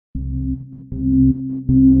Hello,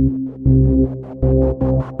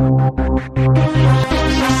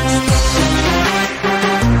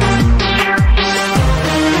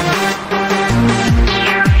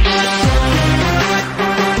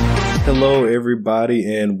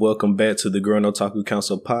 everybody, and welcome back to the Girl Otaku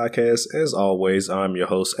Council podcast. As always, I'm your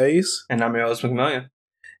host, Ace. And I'm your host, McMillian.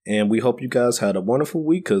 And we hope you guys had a wonderful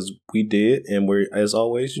week, because we did. And we're, as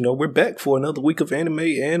always, we're back for another week of anime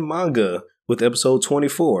and manga with episode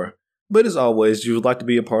 24. But as always, if you would like to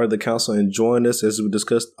be a part of the council and join us as we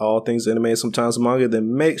discuss all things anime and sometimes manga,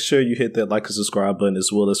 then make sure you hit that like and subscribe button, as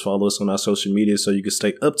well as follow us on our social media so you can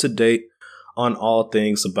stay up to date on all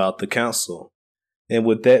things about the council. And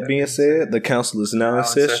with that being said, the council is now in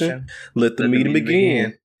session. Let the meeting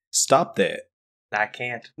begin. Stop that. I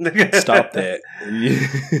can't. Stop that.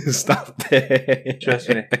 Stop that. Trust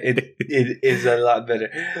me, it is a lot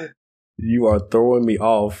better. You are throwing me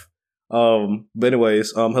off. But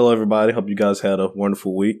anyways, hello everybody. Hope you guys had a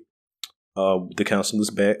wonderful week. The council is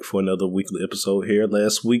back for another weekly episode here.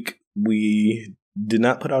 Last week we did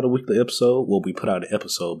not put out a weekly episode. Well, we put out an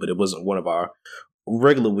episode, but it wasn't one of our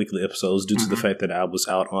regular weekly episodes due to the fact that I was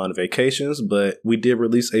out on vacations, but we did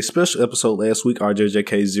release a special episode last week, our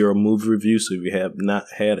JJK Zero movie review, so if you have not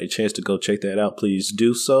had a chance to go check that out, please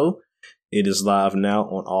do so. It is live now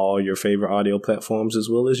on all your favorite audio platforms as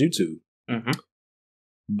well as YouTube.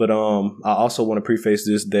 But I also want to preface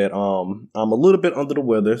this that I'm a little bit under the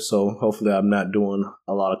weather, so hopefully I'm not doing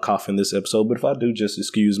a lot of coughing this episode, but if I do, just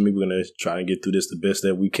excuse me. We're going to try and get through this the best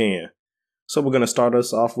that we can. So we're going to start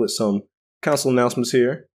us off with some council announcements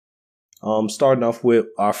here. Starting off with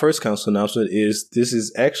our first council announcement is this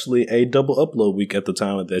is actually a double upload week at the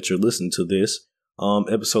time that you're listening to this.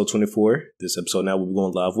 Episode 24. This episode now will be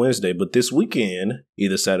going live Wednesday, but this weekend,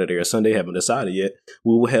 either Saturday or Sunday, haven't decided yet,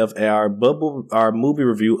 we will have our movie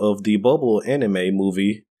review of the Bubble anime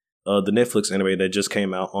movie, the Netflix anime that just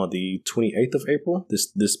came out on the 28th of April,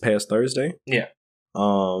 this past Thursday. Yeah.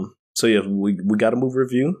 So yeah, we got a movie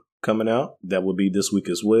review coming out. That will be this week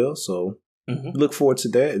as well. So look forward to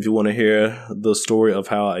that. If you want to hear the story of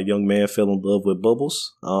how a young man fell in love with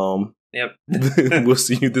bubbles, yep. we'll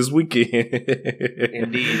see you this weekend.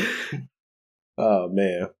 Indeed. Oh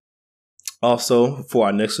man. Also, for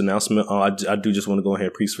our next announcement, I do just want to go ahead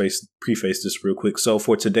and preface this real quick. So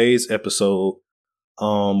for today's episode,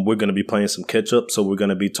 we're going to be playing some catch up. So we're going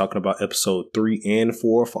to be talking about episode 3 and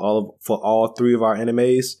 4 for all three of our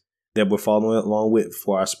animes that we're following along with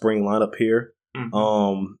for our spring lineup here.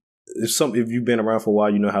 If you've been around for a while,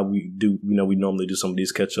 you know how we do. We normally do some of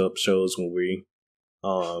these catch up shows when we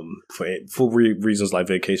for reasons like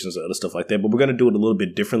vacations and other stuff like that. But we're gonna do it a little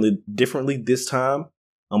bit differently this time.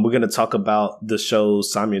 We're gonna talk about the shows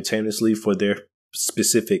simultaneously for their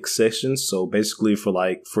specific sessions. So basically,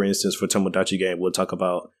 for instance, for Tomodachi Game, we'll talk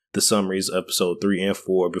about the summaries of episode 3 and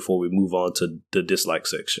 4 before we move on to the dislike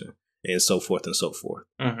section, and so forth and so forth.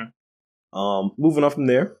 Moving on from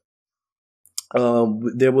there,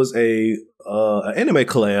 there was a anime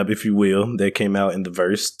collab, if you will, that came out in the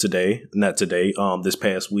verse this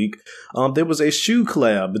past week. There was a shoe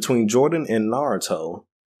collab between Jordan and Naruto.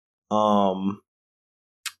 Don't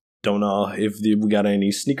know if we got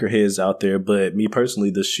any sneakerheads out there, but me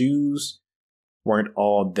personally, the shoes weren't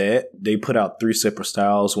all that. They put out 3 separate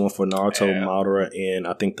styles, one for Naruto, Madara, and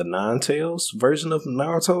I think the Nine Tails version of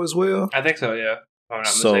Naruto as well. I think so, yeah. If I'm not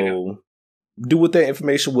so mistaken. Do with that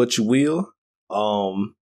information what you will.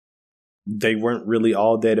 They weren't really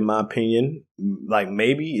all that, in my opinion. Like,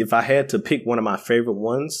 maybe if I had to pick one of my favorite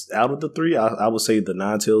ones out of the 3, I would say the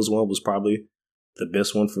Nine Tails one was probably the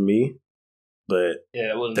best one for me. But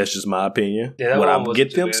that's just my opinion. Yeah, would I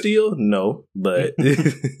get them still? No, but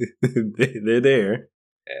they're there.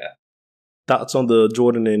 Yeah. Thoughts on the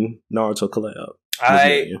Jordan and Naruto collab?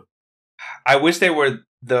 I wish they were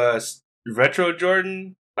the retro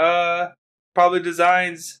Jordan probably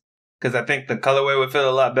designs, because I think the colorway would feel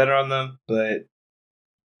a lot better on them. But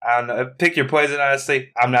I don't know. Pick your poison,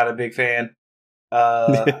 honestly. I'm not a big fan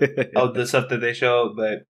of the stuff that they show,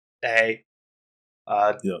 but hey.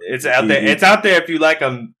 It's out there. It's out there if you like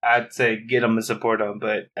them. I'd say get them and support them.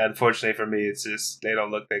 But unfortunately for me, it's just they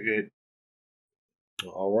don't look that good.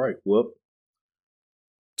 All right. Well,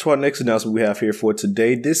 to our next announcement we have here for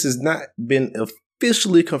today. This has not been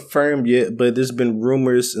officially confirmed yet, but there's been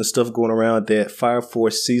rumors and stuff going around that Fire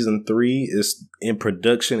Force Season 3 is in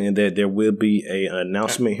production and that there will be an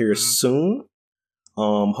announcement here soon.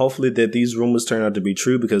 Hopefully that these rumors turn out to be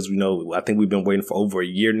true, because I think we've been waiting for over a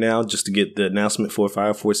year now just to get the announcement for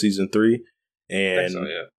Fire Force Season 3, and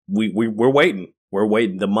we're waiting. We're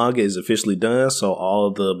waiting. The manga is officially done, so all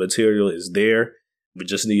of the material is there. We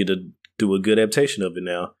just need to do a good adaptation of it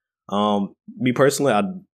now. Me personally,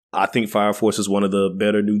 I think Fire Force is one of the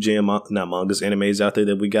better new gen animes out there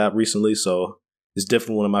that we got recently. So it's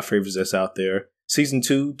definitely one of my favorites that's out there. Season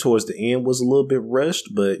 2 towards the end was a little bit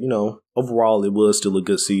rushed, but overall it was still a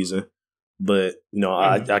good season. But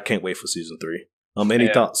I can't wait for season 3. Any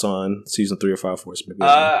thoughts on season 3 of Fire Force?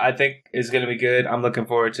 I think it's gonna be good. I'm looking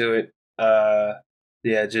forward to it. Can't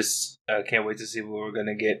wait to see what we're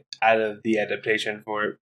gonna get out of the adaptation for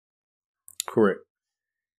it. Correct.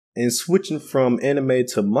 And switching from anime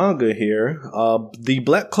to manga here, the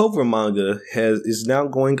Black Clover manga is now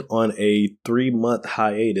going on a 3-month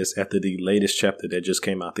hiatus after the latest chapter that just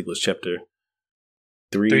came out. I think it was chapter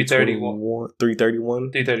 331,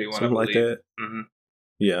 331, something like that. Mm-hmm.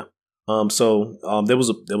 Yeah. So there was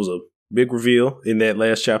a big reveal in that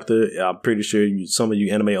last chapter. I'm pretty sure some of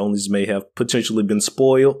you anime onlys may have potentially been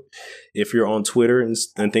spoiled if you're on Twitter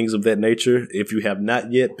and things of that nature. If you have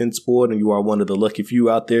not yet been spoiled and you are one of the lucky few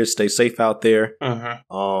out there, stay safe out there. Uh-huh.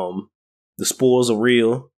 The spoils are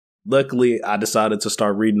real. Luckily, I decided to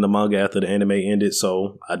start reading the manga after the anime ended,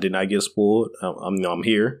 so I did not get spoiled. I'm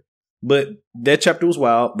here. But that chapter was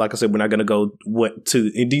wild. Like I said, we're not going to go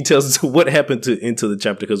in details into what happened into the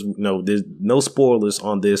chapter because there's no spoilers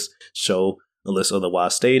on this show unless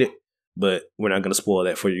otherwise stated. But we're not going to spoil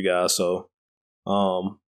that for you guys. So, I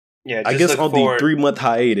guess on the 3-month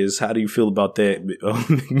hiatus, how do you feel about that?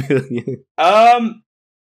 How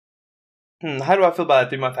do I feel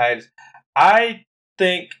about a 3-month hiatus? I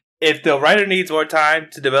think if the writer needs more time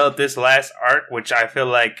to develop this last arc, which I feel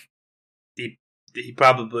like he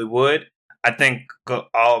probably would, I think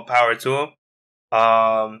all power to him.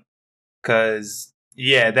 Cause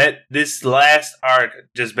this last arc,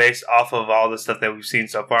 just based off of all the stuff that we've seen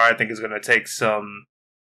so far, I think is going to take some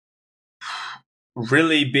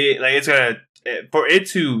really big, for it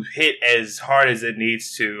to hit as hard as it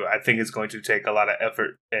needs to, I think it's going to take a lot of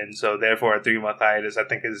effort. And so therefore a 3-month hiatus, I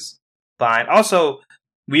think is fine. Also,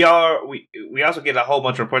 we also get a whole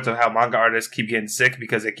bunch of reports of how manga artists keep getting sick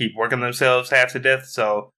because they keep working themselves half to death.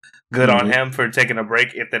 So good on him for taking a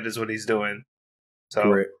break if that is what he's doing. So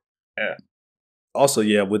correct. Yeah. Also,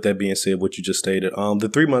 with that being said, what you just stated, the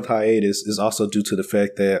 3-month hiatus is also due to the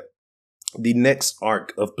fact that the next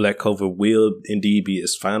arc of Black Clover will indeed be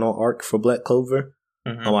its final arc for Black Clover.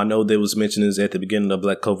 Mm-hmm. I know there was mentions at the beginning of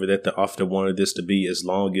Black Clover that the author wanted this to be as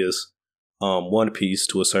long as One Piece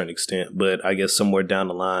to a certain extent, but I guess somewhere down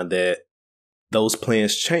the line that those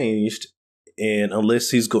plans changed, and unless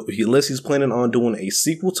he's planning on doing a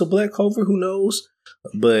sequel to Black Clover, who knows?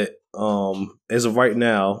 But as of right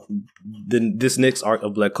now, then this next arc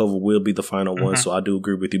of Black Clover will be the final one. So I do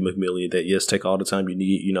agree with you, McMillian, that yes, take all the time you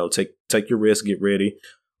need. Take your rest, get ready.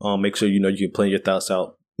 Make sure you can plan your thoughts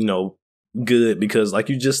out. Good, because like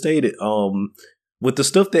you just stated, with the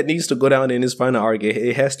stuff that needs to go down in this final arc,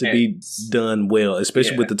 it has to be done well,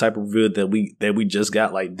 especially with the type of reveal that we just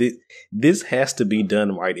got. Like this has to be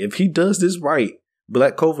done right. If he does this right,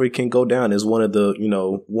 Black Clover can go down as one of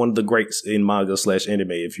the greats in manga /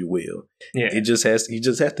 anime, if you will. Yeah, he just has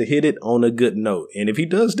to hit it on a good note, and if he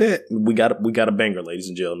does that, we got a banger, ladies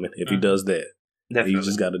and gentlemen. If he does that. Definitely. You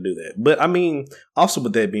just got to do that. But I mean, also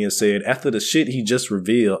with that being said, after the shit he just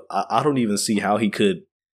revealed, I don't even see how he could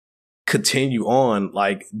continue on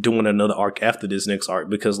like doing another arc after this next arc,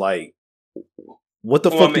 because like, what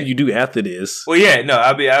the fuck did you do after this? Well, yeah, no,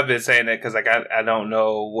 I've been saying that because like I don't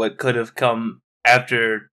know what could have come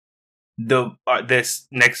after this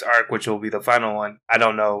next arc, which will be the final one. I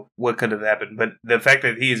don't know what could have happened, but the fact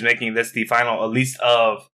that he is making this the final, at least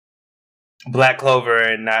of Black Clover,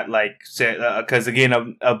 and not like because again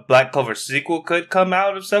a Black Clover sequel could come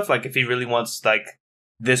out of stuff like if he really wants like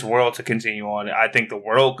this world to continue on. I think the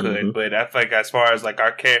world could, but I feel like as far as like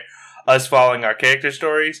us following our character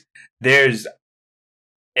stories, if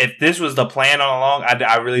this was the plan all along,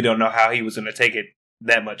 I really don't know how he was going to take it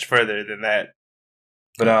that much further than that.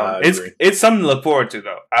 But it's something to look forward to,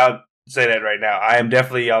 though. I'll say that right now. I am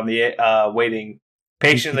definitely on the waiting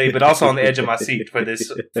patiently, but also on the edge of my seat for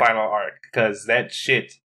this final arc, because that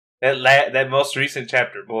shit, that most recent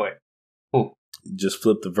chapter, boy, ooh. Just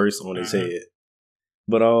flipped the verse on his head.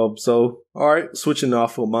 But so all right, switching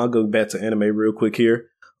off of manga back to anime real quick here.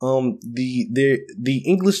 The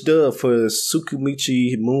English dub for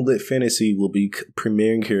Tsukimichi Moonlit Fantasy will be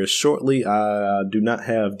premiering here shortly. I do not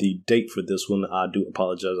have the date for this one. I do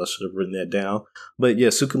apologize. I should have written that down. But yeah,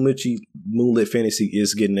 Tsukimichi Moonlit Fantasy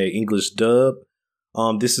is getting an English dub.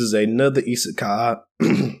 This is another isekai.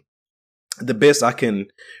 The best I can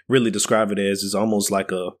really describe it as is almost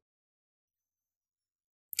like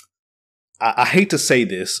I hate to say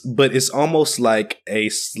this, but it's almost like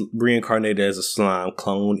reincarnated as a slime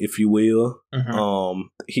clone, if you will. Mm-hmm.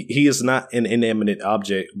 He is not an inanimate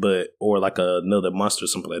object, or like another monster or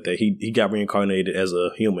something like that. He got reincarnated as a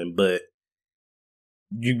human, but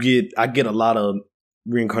I get a lot of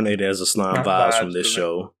reincarnated as a slime vibes from this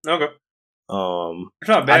show. Okay. It's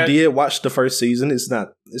not bad. I did watch the first season. It's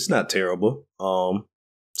not terrible.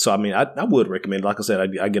 So I mean, I would recommend. Like I said,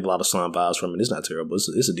 I get a lot of slime vibes from it. It's not terrible.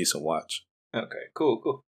 It's a decent watch. Okay,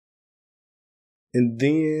 cool. And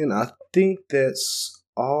then I think that's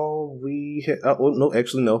all we had. No,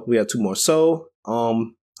 actually, no. We had two more. So,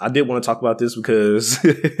 I did want to talk about this because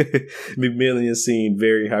McMillian seemed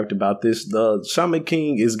very hyped about this. The Shaman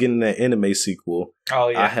King is getting an anime sequel. Oh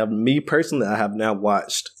yeah. I have not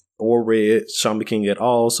watched or read Shaman King at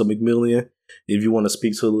all. So McMillian, if you want to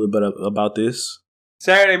speak to a little bit about this.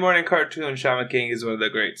 Saturday morning cartoon Shaman King is one of the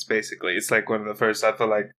greats, basically. It's like one of the first, I feel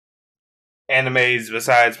like, animes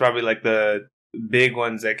besides probably like the big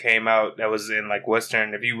ones that came out that was in like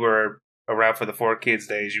Western. If you were around for the 4Kids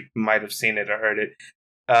days, you might have seen it or heard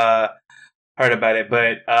about it.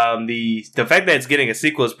 But the fact that it's getting a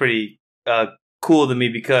sequel is pretty cool to me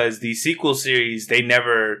because the sequel series, they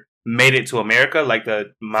never made it to America. Like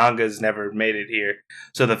the mangas never made it here.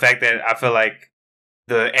 So the fact that I feel like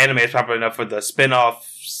the anime is popular enough for the spin-off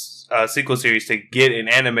sequel series to get an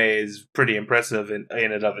anime is pretty impressive in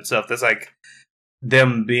and of itself. That's like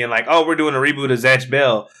them being like, "Oh, we're doing a reboot of Zatch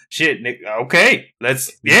Bell." Shit, Nick. Okay,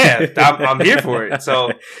 I'm here for it.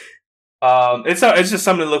 So, it's just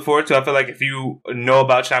something to look forward to. I feel like if you know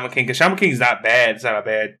about Shaman King, because Shaman King is not bad. It's not a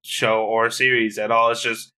bad show or series at all. It's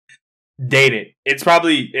just dated. It's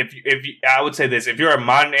probably if I would say this: if you're a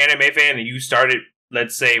modern anime fan and you started,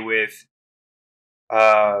 let's say with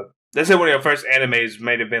let's say one of your first animes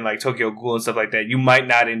might have been like Tokyo Ghoul and stuff like that. You might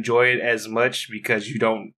not enjoy it as much because you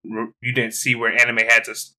didn't see where anime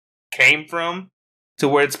came from to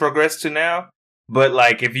where it's progressed to now. But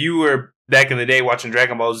like if you were back in the day watching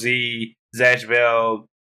Dragon Ball Z, Zatch Bell,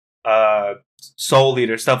 Soul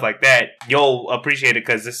Eater, stuff like that, you'll appreciate it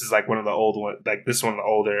because this is like one of the old ones. Like this is one of the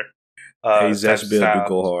older. Hey, Zatch Bell do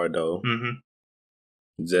go hard though.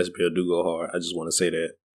 Mm-hmm. Zatch Bell do go hard. I just want to say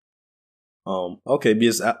that. Okay,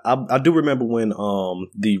 because I do remember when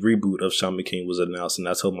the reboot of Shaman King was announced, and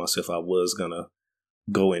I told myself I was gonna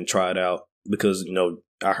go and try it out because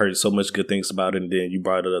I heard so much good things about it, and then you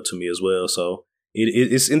brought it up to me as well. So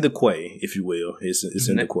it's in the quay, if you will. It's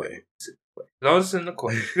in the quay. No, it's in the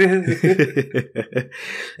quay.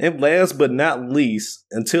 And last but not least,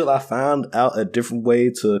 until I found out a different way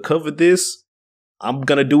to cover this, I'm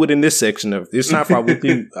gonna do it in this section. It's time for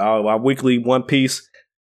our weekly One Piece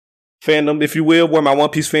fandom, if you will, where my One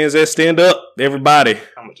Piece fans at. Stand up, everybody.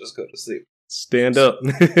 I'm gonna just go to sleep. Stand up.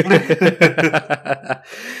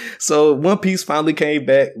 So One Piece finally came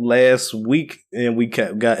back last week, and we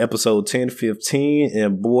got episode 10-15,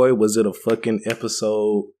 and boy, was it a fucking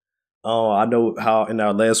episode. I know how in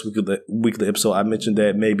our last weekly episode I mentioned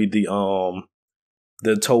that maybe the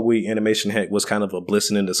Toei animation hack was kind of a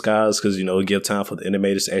blessing in disguise because it give time for the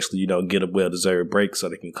animators to actually get a well-deserved break so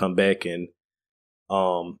they can come back and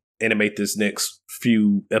animate this next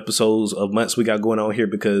few episodes of months we got going on here,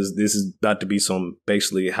 because this is about to be some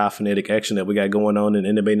basically high phonetic action that we got going on in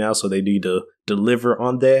anime now, so they need to deliver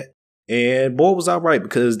on that. And boy, was I right,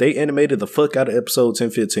 because they animated the fuck out of episode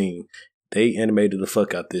 10-15. They animated the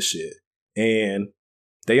fuck out this shit, and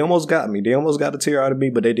they almost got me. They almost got a tear out of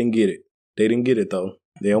me, but they didn't get it. They didn't get it though.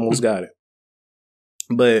 They almost got it.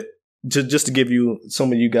 But just to give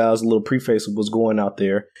some of you guys a little preface of what's going out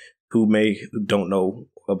there who don't know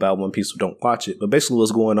about One Piece or don't watch it. But basically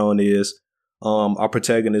what's going on is our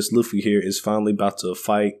protagonist Luffy here is finally about to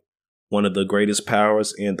fight one of the greatest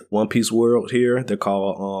powers in the One Piece world here. They're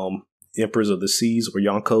called Emperors of the Seas, or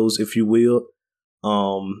Yonkos, if you will.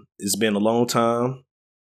 It's been a long time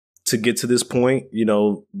to get to this point.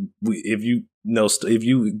 If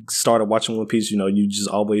you started watching One Piece, you just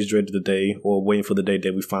always dreaded the day or waiting for the day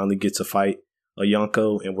that we finally get to fight a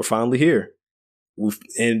Yonko, and we're finally here.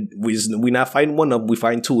 We're not fighting one of them. We're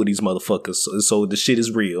fighting two of these motherfuckers. So the shit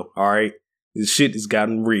is real. All right, this shit has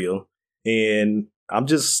gotten real, and I'm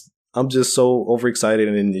just so overexcited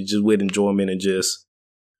and just with enjoyment and just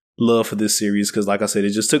love for this series, because like I said,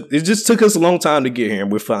 it just took us a long time to get here,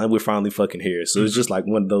 and we're finally fucking here. So it's just like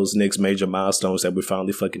one of those next major milestones that we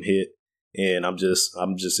finally fucking hit, and I'm just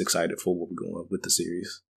excited for what we're going with the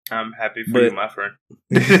series. I'm happy for you, my friend.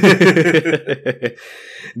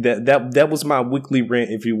 that was my weekly rant,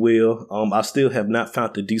 if you will. I still have not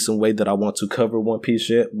found a decent way that I want to cover One Piece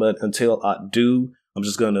yet, but until I do, I'm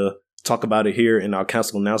just gonna talk about it here in our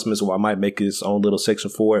council announcements, or I might make its own little section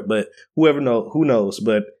for it. But who knows?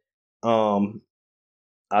 But I'll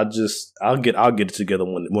get it together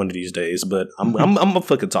one of these days. But I'm gonna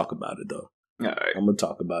fucking talk about it though. All right. I'm gonna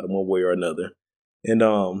talk about it one way or another. And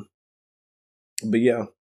but yeah,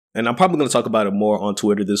 and I'm probably gonna talk about it more on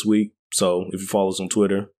Twitter this week. So if you follow us on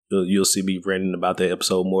Twitter, you'll see me ranting about that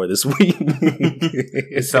episode more this week.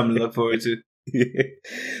 It's something to look forward to. Yeah.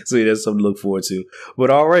 So yeah, that's something to look forward to. But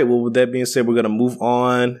all right, well, with that being said, we're gonna move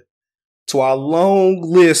on to our long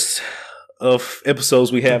list of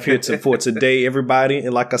episodes we have here for today, everybody.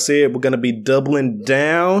 And like I said, we're gonna be doubling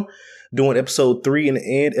down, doing episode 3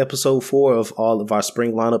 and episode 4 of all of our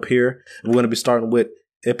spring lineup here. We're gonna be starting with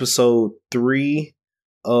episode 3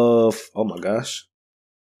 of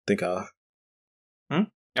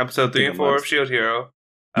Episode 3 and 4 of Shield Hero.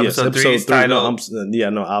 Episode 3 is titled.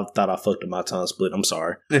 I thought I fucked up my tongue split. I'm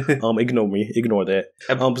sorry. Ignore me. Ignore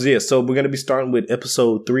that. So we're gonna be starting with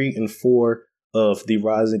episode 3 and 4 of The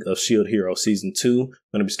Rising of Shield Hero Season 2. We're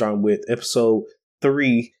gonna be starting with episode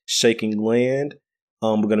 3, Shaking Land.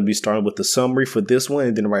 We're gonna be starting with the summary for this one,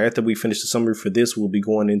 and then right after we finish the summary for this, we'll be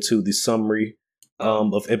going into the summary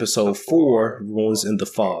of episode 4, Ruins in the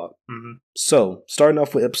Fog. Mm-hmm. So starting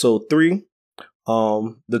off with episode 3.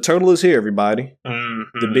 The turtle is here, everybody.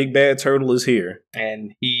 Mm-hmm. The big bad turtle is here,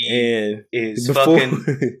 and he is fucking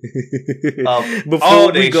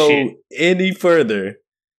before we go any further,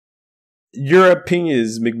 your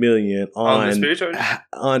opinions, McMillian, on the spirit turtle?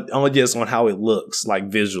 on how it looks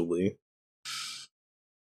like visually,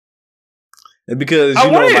 because I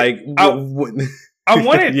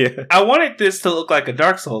wanted this to look like a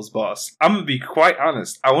Dark Souls boss. I'm gonna be quite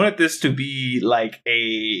honest. I wanted this to be like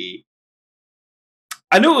a.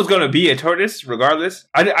 I knew it was going to be a tortoise, regardless.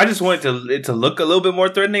 I just wanted it to look a little bit more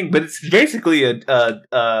threatening, but it's basically a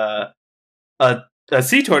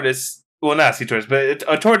sea tortoise. Well, not a sea tortoise, but it's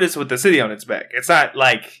a tortoise with the city on its back. It's not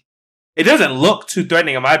like it doesn't look too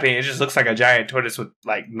threatening, in my opinion. It just looks like a giant tortoise with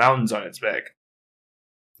like mountains on its back.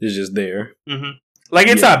 It's just there. Mm-hmm. Like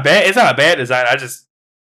it's not bad. It's not a bad design. I just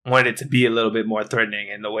wanted it to be a little bit more threatening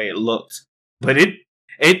in the way it looked. But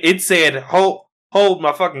it said hold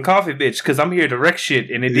my fucking coffee, bitch, because I'm here to wreck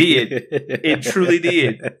shit, and it did. It truly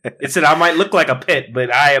did. It said I might look like a pet,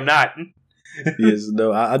 but I am not. Yes,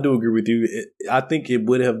 no, I do agree with you. I think it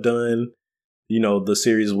would have done, the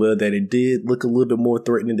series well that it did look a little bit more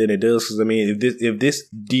threatening than it does. Because I mean, if this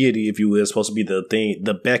deity, if you will, is supposed to be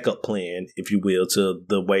the backup plan, if you will, to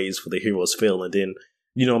the ways for the heroes failing, then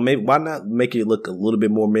maybe why not make it look a little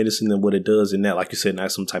bit more menacing than what it does, and that, like you said,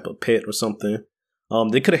 not some type of pet or something.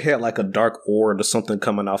 They could have had like a dark orb or something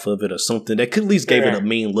coming off of it or something that could at least gave it a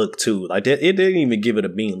mean look too. Like that, it didn't even give it a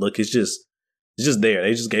mean look. It's just there.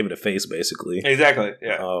 They just gave it a face basically. Exactly.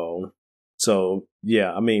 Yeah. So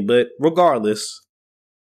yeah, I mean, but regardless,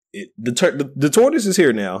 the tortoise is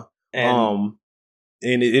here now. And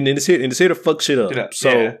it's here to fuck shit up.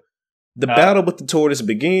 So the battle with the tortoise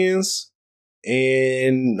begins,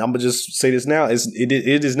 and I'm gonna just say this now: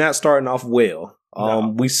 it is not starting off well.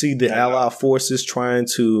 We see the Allied forces trying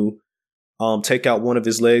to take out one of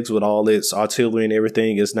his legs with all its artillery and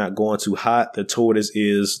everything. It's not going too hot. The tortoise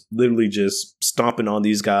is literally just stomping on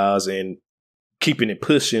these guys and keeping it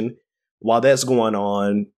pushing. While that's going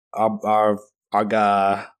on, our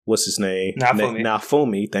guy, what's his name?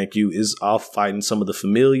 Naofumi, thank you, is off fighting some of the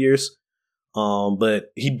familiars.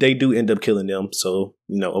 But they do end up killing them. So,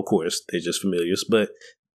 of course, they're just familiars. But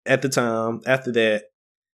at the time, after that,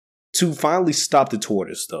 to finally stop the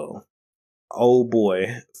tortoise, though, old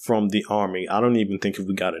boy from the army. I don't even think if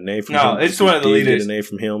we got a name from him. No, it's one of the leaders. Get a name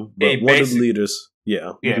from him, but one of the leaders.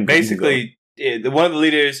 Yeah, basically, one of the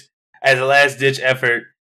leaders, as a last ditch effort,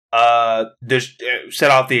 set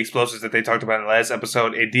off the explosives that they talked about in the last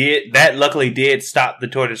episode. Luckily did stop the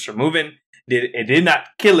tortoise from moving. It did not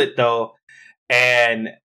kill it though, and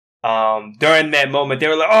during that moment, they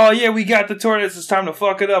were like, "Oh yeah, we got the tortoise. It's time to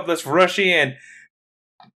fuck it up. Let's rush in."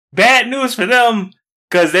 Bad news for them,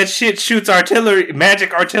 because that shit shoots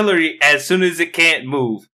magic artillery as soon as it can't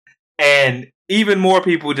move. And even more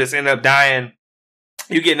people just end up dying.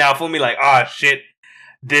 You get Naofumi like, oh shit,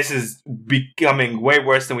 this is becoming way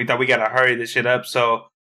worse than we thought. We gotta hurry this shit up. So,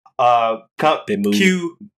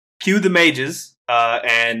 cue the mages,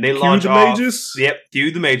 and they launch off. Mages? Yep,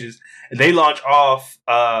 cue the mages. They launch off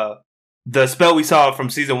the spell we saw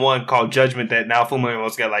from season 1 called Judgment that Naofumi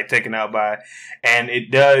almost got taken out by, and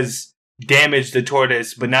it does damage the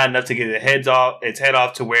tortoise, but not enough to get its head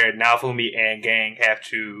off to where Naofumi and gang have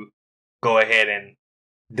to go ahead and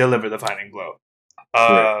deliver the final blow.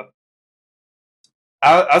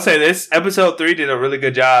 I'll say this: episode 3 did a really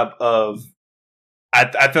good job of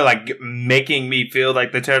I feel like making me feel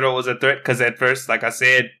like the turtle was a threat, because at first, like I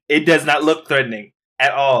said, it does not look threatening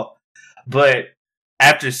at all. But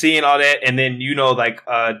after seeing all that, and then like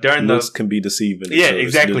during looks can be deceiving.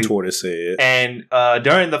 Exactly. The tortoise said, and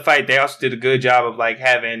during the fight, they also did a good job of like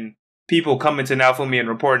having people coming to Naofumi and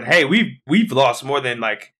reporting, "Hey, we've lost more than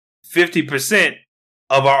like 50%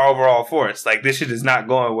 of our overall force. Like this shit is not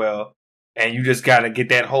going well." And you just gotta get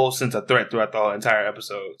that whole sense of threat throughout the whole entire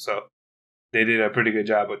episode. So they did a pretty good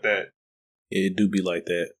job with that. It do be like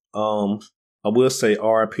that. I will say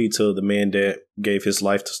R.I.P. to the man that gave his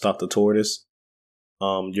life to stop the tortoise.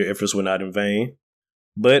 Your efforts were not in vain.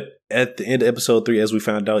 But at the end of episode 3, as we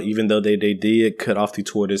found out, even though they did cut off the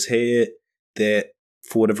tortoise head, that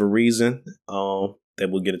for whatever reason, that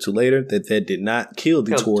we'll get into later, that did not kill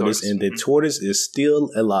the tortoise, and the tortoise is still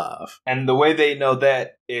alive. And the way they know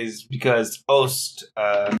that is because Ost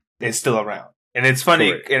is still around. And it's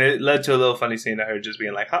funny, correct. And it led to a little funny scene of her just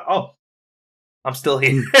being like, "Oh, I'm still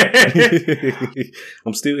here."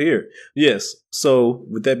 I'm still here. Yes. So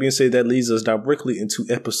with that being said, that leads us directly into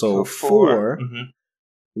episode 4,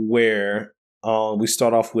 where we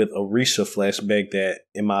start off with a Risha flashback that,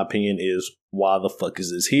 in my opinion, is why the fuck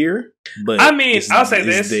is this here? But I mean, I'll say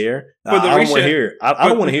this there. I don't want to hear it. I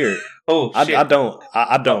don't want to hear it. Oh, shit. I don't.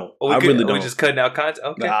 I don't. I really don't. We're just cutting out content.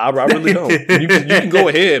 Okay, I really don't. You can go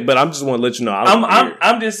ahead, but I'm just want to let you know.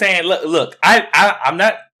 I'm just saying. Look. I'm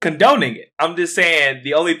not condoning it. I'm just saying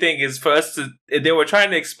the only thing is for us to. They were trying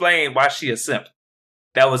to explain why she a simp.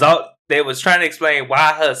 That was all. They was trying to explain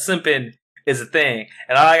why her simping is a thing,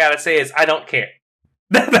 and all I gotta say is I don't care.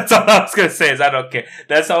 That's all I was gonna say is I don't care.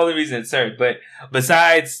 That's the only reason it served. But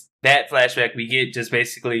besides that flashback, we get just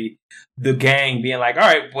basically the gang being like, "All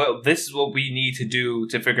right, well, this is what we need to do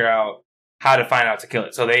to figure out how to find out to kill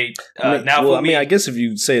it." So they I guess if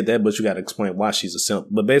you say that, but you got to explain why she's a simp.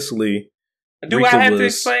 But basically, do I have to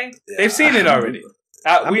explain? They've seen it already.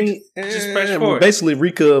 Just press forward. Basically,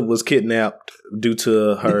 Rika was kidnapped due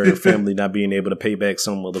to her family not being able to pay back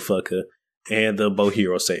some motherfucker, and the bow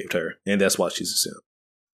hero saved her, and that's why she's a simp.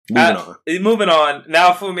 Moving on.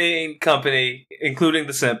 Naofumi and company, including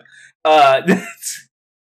the simp,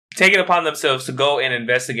 take it upon themselves to go and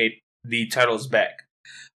investigate the turtle's back.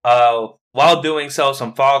 While doing so,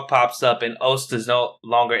 some fog pops up, and Ost is no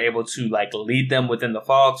longer able to like lead them within the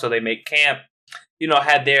fog, so they make camp.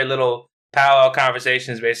 Had their little powwow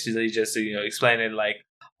conversations, basically just explaining like,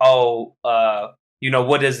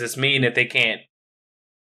 what does this mean if they can't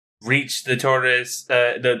reach the tortoise,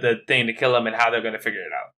 the thing to kill him, and how they're going to figure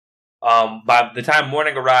it out. By the time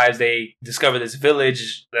morning arrives, they discover this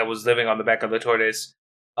village that was living on the back of the tortoise,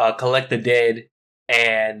 collect the dead,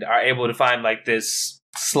 and are able to find like this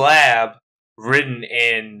slab written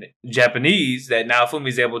in Japanese that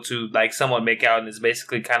Naofumi's able to like somewhat make out, and is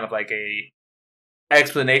basically kind of like a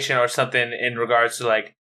explanation or something in regards to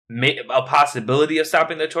like a possibility of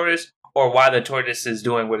stopping the tortoise, or why the tortoise is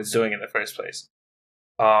doing what it's doing in the first place.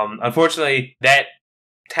 Unfortunately, that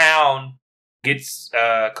town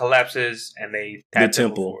collapses, and the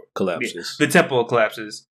temple collapses. The temple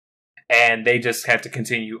collapses, and they just have to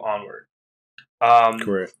continue onward.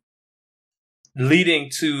 Correct. Leading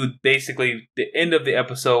to basically the end of the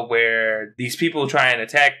episode, where these people try and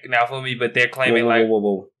attack Naofumi, but they're claiming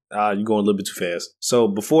whoa. You're going a little bit too fast. So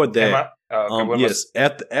before that, yes,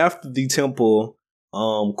 after the temple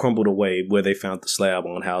crumbled away, where they found the slab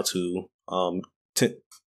on how to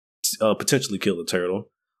potentially kill the turtle,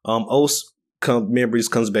 Ost memories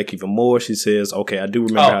comes back even more. She says, "Okay, I do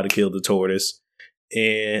remember how to kill the tortoise."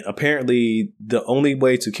 And apparently, the only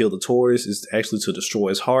way to kill the tortoise is actually to destroy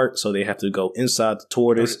his heart. So they have to go inside the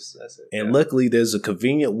tortoise. And luckily, there's a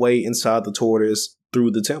convenient way inside the tortoise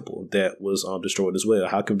through the temple that was destroyed as well.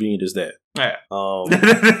 How convenient is that? Yeah.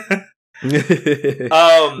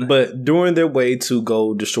 But during their way to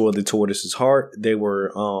go destroy the tortoise's heart, they were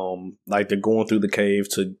they're going through the cave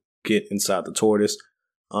to get inside the tortoise.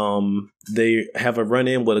 They have a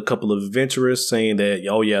run-in with a couple of adventurers saying that,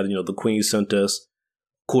 the queen sent us.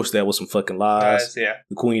 Of course, that was some fucking lies. Yeah.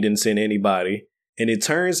 The queen didn't send anybody. And it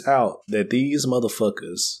turns out that these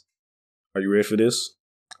motherfuckers, are you ready for this?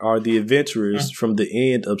 Are the adventurers from the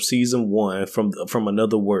end of season 1 from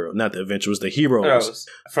another world. Not the adventurers, the heroes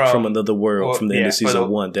from another world from the end of season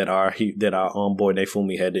 1 that our boy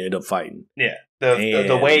Naofumi had to end up fighting. Yeah.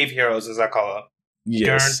 The wave heroes, as I call them.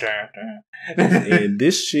 Yes. Dun. And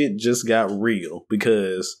this shit just got real,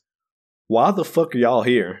 because why the fuck are y'all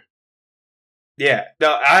here? Yeah.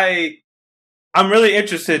 No, I'm really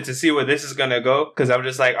interested to see where this is gonna go, because I'm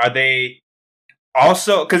just like, are they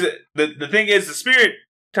also, because the thing is, the spirit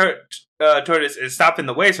tortoise is stopping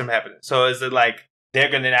the waves from happening. So is it like they're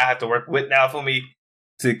gonna now have to work with Naofumi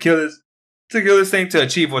to kill this thing to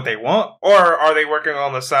achieve what they want, or are they working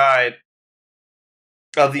on the side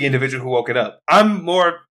of the individual who woke it up? I'm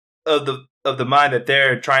more of the mind that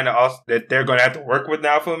they're trying to that they're going to have to work with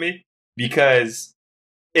Naofumi, because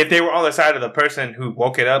if they were on the side of the person who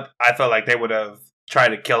woke it up, I felt like they would have tried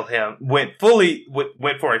to kill him. Went for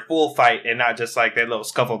a full fight and not just like that little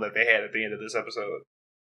scuffle that they had at the end of this episode.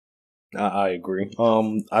 I agree.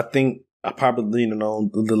 I think I probably leaning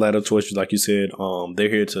on the latter choice, like you said. They're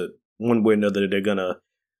here to one way or another.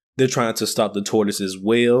 They're trying to stop the tortoise as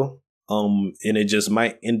well. And it just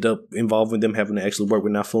might end up involving them having to actually work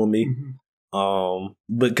with Naofumi.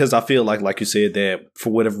 Because I feel like you said, that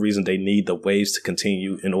for whatever reason they need the waves to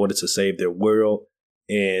continue in order to save their world,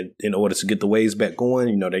 and in order to get the waves back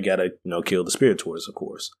going, they gotta kill the spirit tortoise, of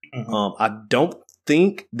course. I don't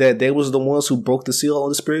think that they was the ones who broke the seal on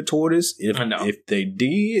the spirit tortoise. If they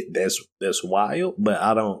did, that's wild. But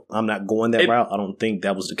I'm not going that route. I don't think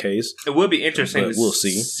that was the case. It would be interesting. We'll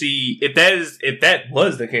see if that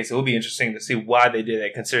was the case. It would be interesting to see why they did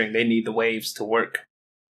that, considering they need the waves to work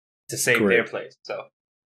to save their place. So,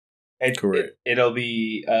 it'll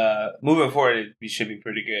be moving forward. It should be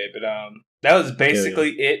pretty good. But that was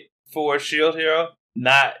basically it for Shield Hero.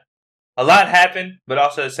 Not a lot happened, but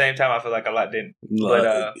also at the same time, I feel like a lot didn't.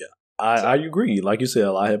 But I agree. Like you said,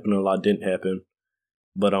 a lot happened, a lot didn't happen.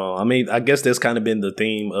 But I guess that's kind of been the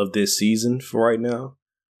theme of this season for right now.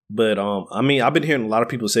 But I've been hearing a lot of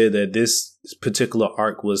people say that this particular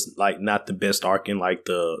arc was like not the best arc in like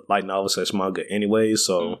the light novel / manga anyway.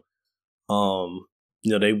 So,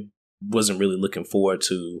 they wasn't really looking forward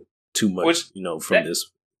to too much, from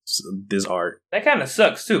this arc. That kind of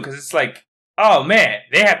sucks too, because it's like, oh man,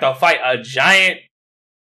 they have to fight a giant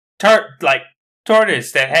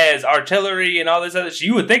tortoise that has artillery and all this other shit.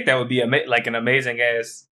 You would think that would be an amazing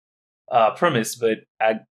ass premise, but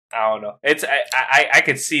I don't know. It's I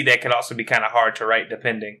could see that could also be kind of hard to write,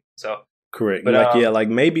 depending. So correct, but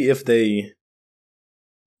maybe if they,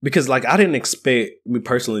 because I didn't expect me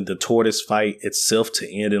personally the tortoise fight itself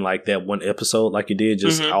to end in like that one episode, like it did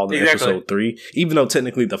just all in episode 3. Even though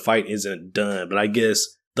technically the fight isn't done, but I guess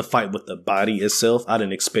the fight with the body itself, I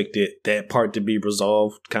didn't expect that part to be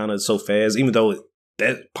resolved kind of so fast, even though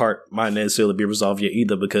that part might not necessarily be resolved yet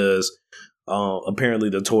either, because apparently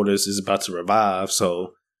the tortoise is about to revive.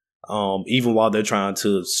 So even while they're trying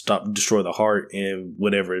to destroy the heart and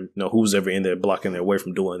whatever, who's ever in there blocking their way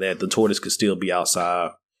from doing that, the tortoise could still be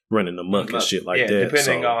outside running amok and shit like that.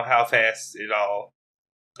 Depending on how fast it all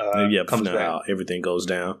comes back. How everything goes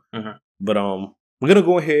down. But we're going to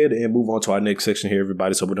go ahead and move on to our next section here,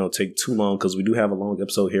 everybody, so we don't take too long, because we do have a long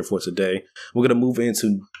episode here for today. We're going to move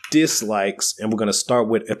into dislikes, and we're going to start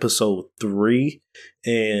with episode 3.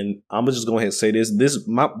 And I'm going to just go ahead and say this.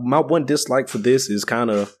 My one dislike for this is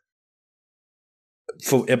kind of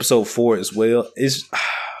for episode 4 as well. Is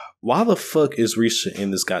why the fuck is Risha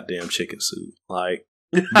in this goddamn chicken suit? Like,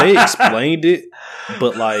 they explained it,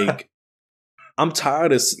 but I'm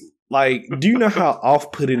tired of... do you know how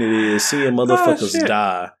off-putting it is seeing motherfuckers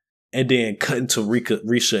die and then cutting to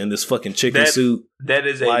Risha in this fucking chicken suit? That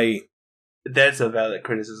is that's a valid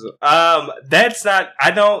criticism. That's not...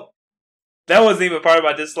 That wasn't even part of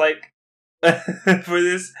my dislike for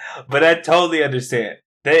this, but I totally understand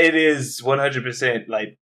that it is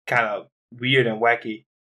 100% kind of weird and wacky.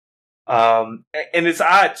 And it's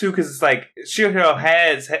odd too, because it's like Shield Hero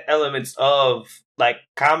has elements of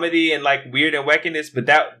comedy and weird and wackiness, but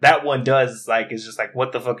that one does it's just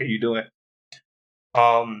what the fuck are you doing?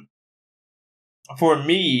 For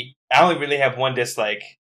me, I only really have one dislike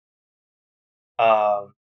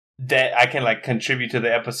that I can contribute to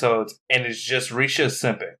the episodes, and it's just Risha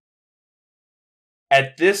simping.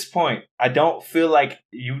 At this point, I don't feel like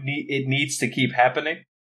it needs to keep happening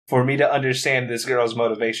for me to understand this girl's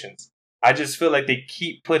motivations. I just feel like they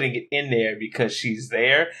keep putting it in there because she's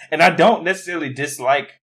there. And I don't necessarily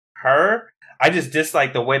dislike her. I just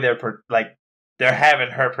dislike the way they're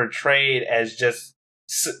having her portrayed as just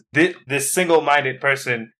this single-minded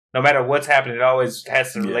person. No matter what's happening, it always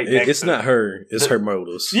has to relate. It's not her. It's her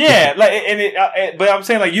motives. Yeah, but I'm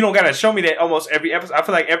saying you don't gotta show me that almost every episode. I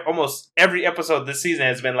feel like almost every episode this season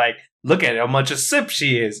has been look at how much a sip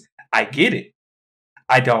she is. I get it.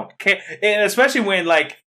 I don't care, and especially when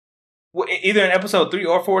either in episode 3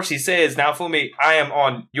 or 4, she says, "Naofumi, I am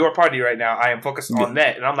on your party right now. I am focused on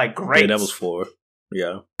that." And I'm like, great. Yeah, that was 4.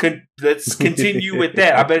 Yeah. Let's continue with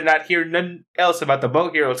that. I better not hear nothing else about the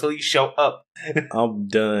boat hero until you show up. I'm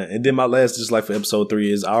done. And then my last dislike for episode 3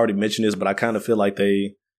 is, I already mentioned this, but I kind of feel like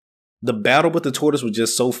the battle with the tortoise was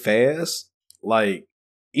just so fast.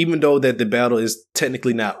 Even though that the battle is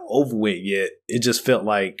technically not over with yet, it just felt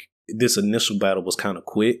like this initial battle was kind of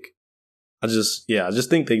quick. I just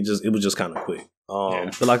think it was just kind of quick.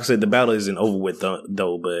 But like I said, the battle isn't over with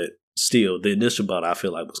though. But still, the initial battle I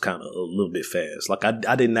feel like was kind of a little bit fast. Like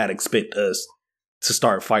I did not expect us to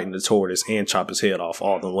start fighting the tortoise and chop his head off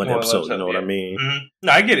all in one episode. You know what I mean? Mm-hmm.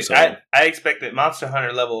 No, I get it. So, I expected Monster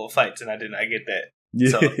Hunter level of fights, and I didn't. I get that. Yeah.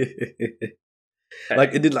 So.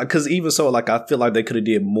 Like it did, like because even so, like I feel like they could have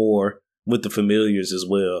did more with the familiars as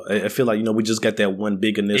well. I feel like we just got that one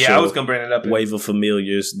big initial. Yeah, I was gonna bring it up. Wave of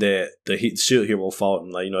familiars that the Shield hero fought,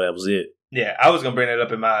 and that was it. Yeah, I was gonna bring it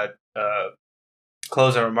up in my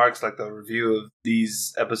closing remarks, like the review of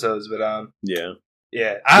these episodes. But yeah.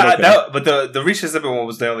 But the Reach the one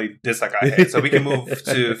was the only dislike I had. So we can move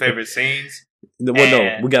to favorite scenes. Well,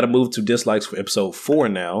 no, we got to move to dislikes for episode 4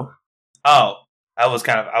 now. Oh. I was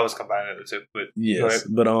combining the two, but yes,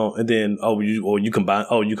 but and then you combine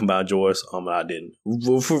yours. I didn't.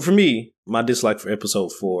 For me, my dislike for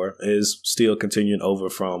episode 4 is still continuing over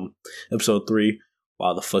from episode 3.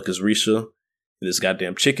 Why the fuck is Risha in this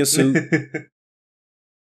goddamn chicken suit?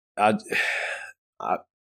 I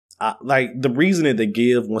like the reason that they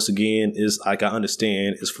give once again is like I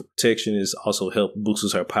understand is for protection, is also help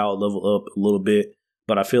boosts her power level up a little bit,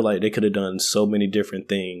 but I feel like they could have done so many different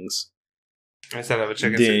things. Instead of a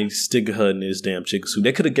chicken then suit. Stick her in this damn chicken suit.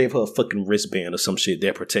 They could have gave her a fucking wristband or some shit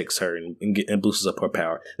that protects her and boosts up her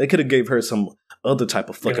power. They could have gave her some other type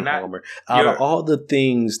of fucking armor. Out of all the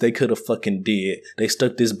things they could have fucking did, they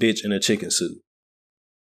stuck this bitch in a chicken suit.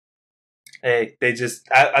 Hey, they just...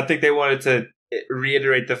 I think they wanted to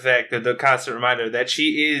reiterate the fact that the constant reminder that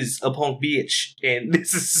she is a punk bitch. And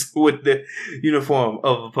this is with the uniform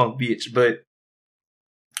of a punk bitch. But...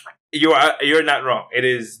 You're not wrong. It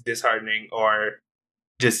is disheartening or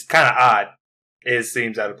just kind of odd. It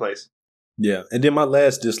seems out of place. Yeah, and then my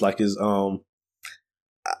last dislike is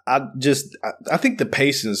I think the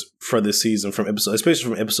patience for this season especially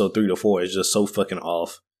from episode 3 to 4 is just so fucking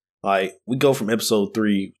off. Like we go from episode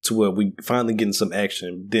 3 to where we finally getting some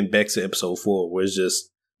action, then back to episode 4 where it's just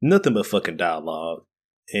nothing but fucking dialogue.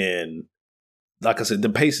 And like I said, the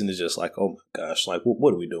pacing is just like, oh my gosh, like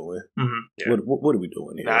what are we doing? Mm-hmm. Yeah. What are we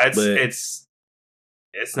doing here? Nah, it's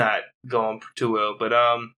not going too well. But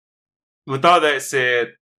with all that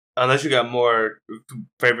said, unless you got more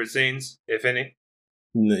favorite scenes, if any.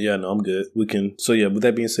 Yeah, no, I'm good. We can. So yeah, with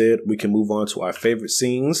that being said, we can move on to our favorite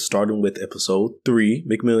scenes, starting with episode 3,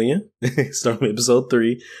 McMillion. Starting with episode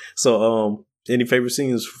 3. So any favorite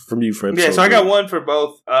scenes from you for episode? Yeah, so 3? I got one for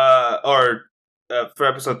both, for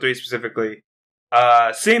episode 3 specifically.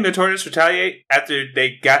 Seeing the tortoise retaliate after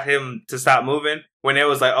they got him to stop moving, when it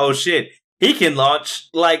was like, oh shit, he can launch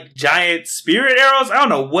like giant spirit arrows. I don't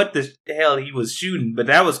know what the hell he was shooting, but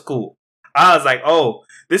that was cool. I was like, oh,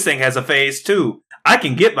 this thing has a phase 2. I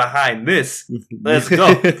can get behind this. Let's go.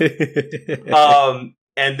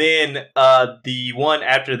 And then the one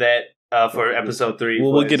after that for episode 3.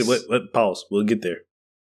 We'll get it. Pause. We'll get there.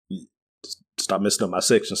 Stop messing up my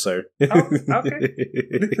section, sir. Oh, okay.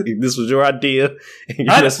 This was your idea, and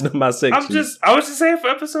you're messing up my section. I was just saying for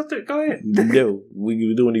episode 3. Go ahead. No,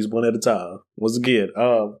 we're doing these one at a time. Once again,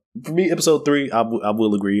 for me, episode 3, I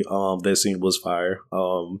will agree. That scene was fire.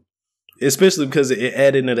 Especially because it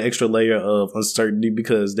added an extra layer of uncertainty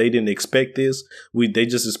because they didn't expect this. They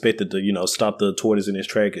just expected to, stop the tortoise in its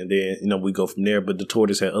track, and then we go from there. But the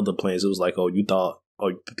tortoise had other plans. It was like, you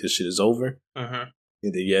think this shit is over? Mm-hmm.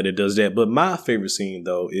 And then, it does that. But my favorite scene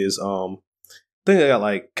though is I think I got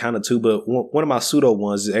like kind of two, but one of my pseudo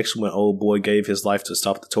ones is actually when old boy gave his life to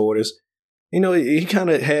stop the tortoise. He kind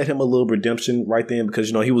of had him a little redemption right then because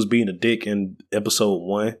he was being a dick in episode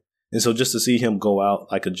 1, and so just to see him go out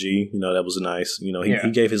like a G, that was nice.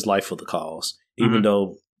 He gave his life for the cause, even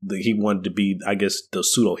though he wanted to be, I guess, the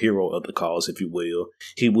pseudo hero of the cause, if you will.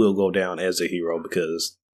 He will go down as a hero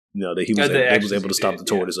because. That he was able to stop the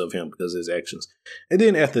tortoise of him because of his actions. And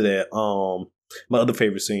then after that, my other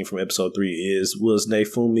favorite scene from episode 3 was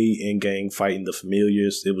Naofumi and gang fighting the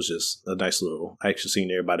familiars. It was just a nice little action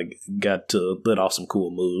scene. Everybody got to let off some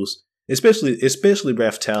cool moves, especially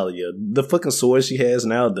Raphtalia. The fucking sword she has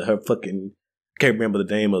now, her fucking can't remember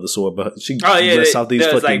the name of the sword, but she lets out these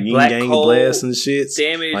fucking yin yang blasts and shit.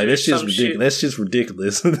 Damage, like that's just ridiculous. That's just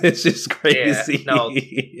ridiculous. That's just crazy. Yeah, no,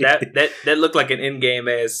 that looked like an in-game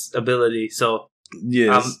ass ability. So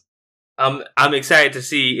yes, I'm excited to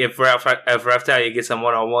see if Raphtalia gets some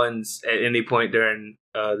one-on-ones at any point during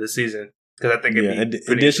the season because I think and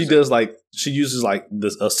then she uses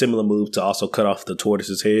a similar move to also cut off the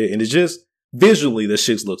tortoise's head, and it's just visually the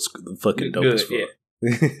shit looks fucking dope as fuck.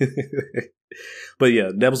 Yeah. But yeah,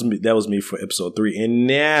 that was me for episode 3. And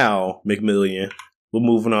now, McMillion, we're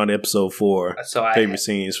moving on to episode 4. So favorite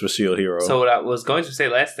scenes for Shield Hero. So what I was going to say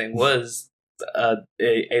last thing was a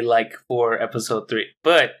like for episode 3,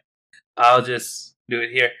 but I'll just do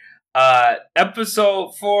it here.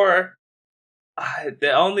 Episode 4.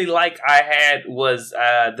 The only like I had was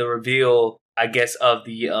the reveal, I guess, of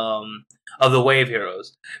the Wave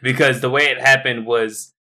Heroes, because the way it happened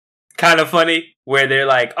was kind of funny. Where they're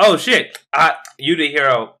like, "Oh shit, you the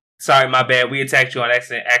hero. Sorry, my bad. We attacked you on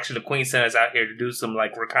accident. Actually, the Queen sent us out here to do some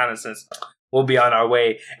like reconnaissance. We'll be on our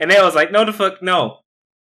way." And they was like, "No, the fuck, no,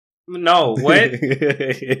 what?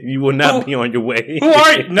 You will not be on your way. Who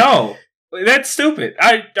are you? No, that's stupid.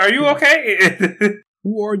 Are you okay?"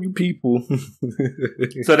 Who are you people?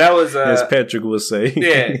 So that was as Patrick would say.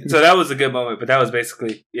 Yeah, so that was a good moment, but that was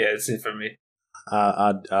basically it's it for me.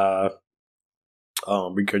 I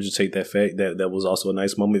regurgitate that fact that was also a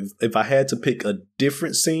nice moment. If I had to pick a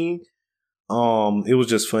different scene, it was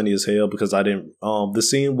just funny as hell because I didn't the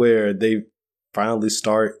scene where they finally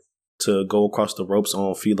start to go across the ropes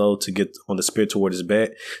on Philo to get on the spear toward his back,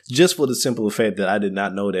 just for the simple fact that I did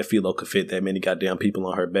not know that Philo could fit that many goddamn people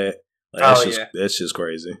on her back. Like, that's just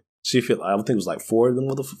crazy. She fit, I think it was like 4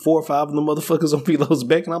 or 5 of them motherfuckers on Philo's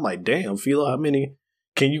back, and I'm like, damn, Philo, how many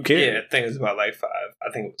can you carry? Yeah, I think it was about like 5.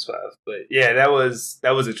 I think it was 5, but yeah, that was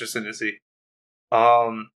interesting to see.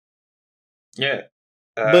 Yeah.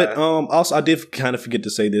 But also, I did kind of forget to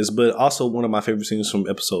say this, but also one of my favorite scenes from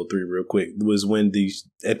episode 3, real quick, was when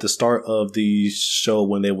at the start of the show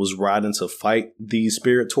when they was riding to fight the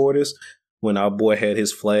Spirit Tortoise, when our boy had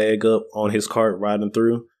his flag up on his cart riding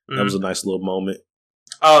through. That was a nice little moment.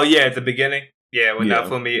 Oh yeah, at the beginning, when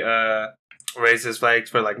Naofumi raised his flags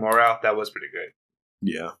for like morale, that was pretty good.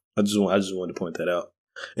 Yeah, I just wanted to point that out.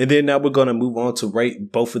 And then now we're gonna move on to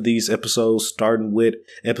rate both of these episodes, starting with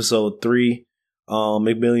episode 3.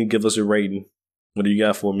 McMillian, give us a rating. What do you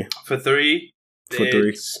got for me? For 3,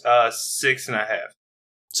 it's 6.5.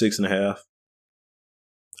 6.5.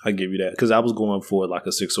 I give you that because I was going for like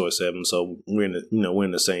a 6 or a 7, so we're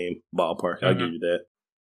in the same ballpark. I'll give you that.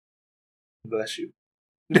 Bless you.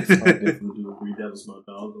 I definitely do agree. That was my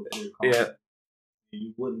dog over there coughing. Yeah.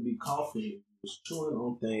 You wouldn't be coughing. You was chewing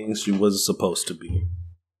on things you wasn't supposed to be.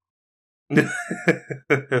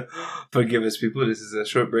 Forgive us, people. This is a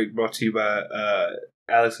short break brought to you by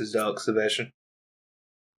Alex's dog, Sebastian.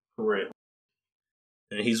 Correct.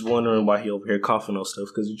 And he's wondering why he over here coughing on stuff,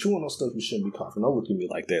 because you're chewing on stuff you shouldn't be coughing. Don't look at me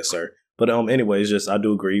like that, sir. But anyways, just I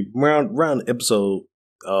do agree. Round episode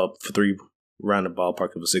for 3, around the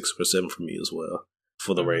ballpark of a 6 or 7 for me as well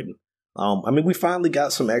for the rating. I mean, we finally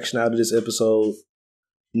got some action out of this episode.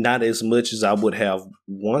 Not as much as I would have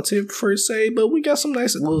wanted per se, but we got some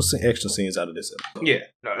nice little action scenes out of this episode. Yeah,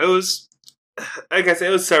 no, it was, like I said,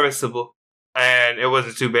 it was serviceable, and it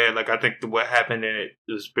wasn't too bad. Like I think what happened in it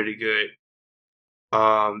was pretty good.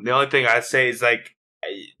 The only thing I'd say is, like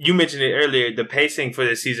you mentioned it earlier, the pacing for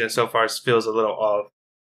this season so far feels a little off.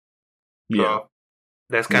 Yeah. So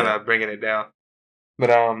that's kind of bringing it down.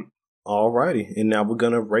 But alrighty, and now we're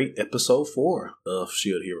gonna rate episode 4 of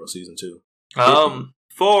Shield Hero season 2.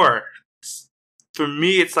 4 for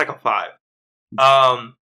me, it's like a 5.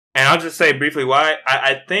 And I'll just say briefly why.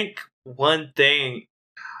 I think one thing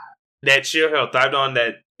that Shield Hero thrived on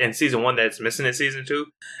that in season 1 that's missing in season 2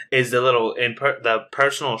 is the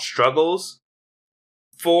personal struggles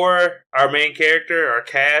for our main character, our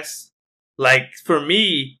cast. Like for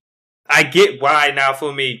me, I get why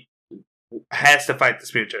Naofumi has to fight the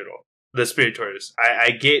Spirit Tortoise.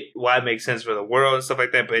 I get why it makes sense for the world and stuff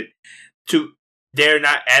like that, but they're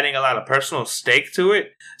not adding a lot of personal stake to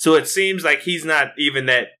it, so it seems like he's not even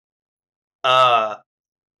that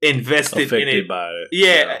invested affected in it. By it.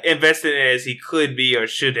 Yeah, invested in it as he could be or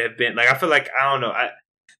should have been. Like I feel like I don't know.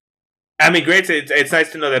 I mean, great. It's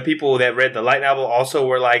nice to know that people that read the light novel also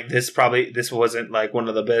were like, this wasn't like one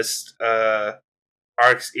of the best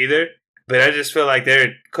arcs either. But I just feel like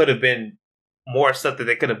there could have been more stuff that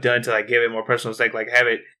they could have done to like give it more personal stake, like have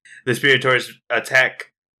it the Spirit Tortoise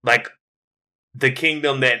attack like the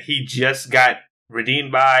kingdom that he just got redeemed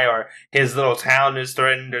by, or his little town is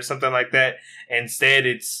threatened or something like that. Instead,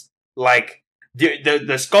 it's like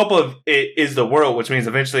the scope of it is the world, which means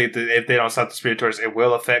eventually if they don't stop the Spirit Tortoise, it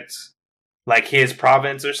will affect like his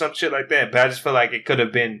province or some shit like that. But I just feel like it could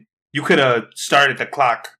have been, you could have started the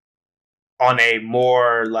clock on a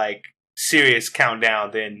more like serious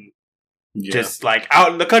countdown than just like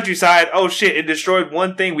out in the countryside. Oh shit, it destroyed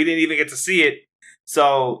one thing, we didn't even get to see it.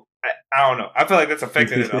 So I don't know. I feel like that's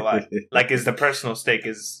affected it a lot. Like, is the personal stake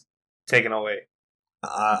is taken away.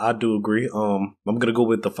 I do agree. I'm gonna go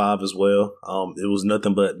with the 5 as well. It was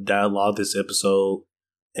nothing but dialogue this episode,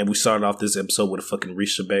 and we started off this episode with a fucking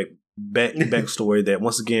Risha back backstory that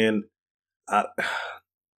once again,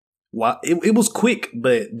 it was quick,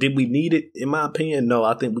 but did we need it? In my opinion, no.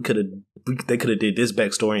 I think they could have did this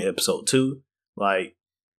backstory in episode 2, like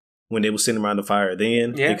when they were sitting around the fire.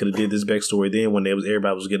 Then they could have did this backstory then when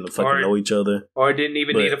everybody was getting to fucking know each other. Or it didn't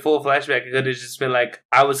even need a full flashback. It could have just been like,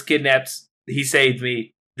 I was kidnapped, he saved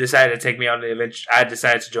me, decided to take me on the adventure. I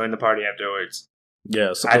decided to join the party afterwards.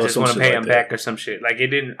 Yeah, I just want to pay him back or some shit. Like, it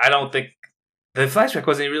didn't. I don't think the flashback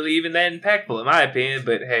wasn't really even that impactful, in my opinion.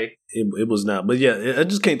 But hey, it was not. But yeah, I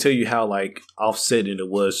just can't tell you how like offsetting it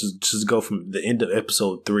was. Just go from the end of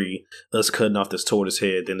episode 3, us cutting off this tortoise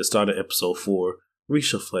head, then the start of episode 4,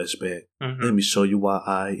 Risha flashback. Mm-hmm. Let me show you why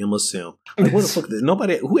I am a simp. Like, what the fuck?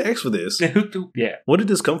 Nobody who asked for this. Yeah, where did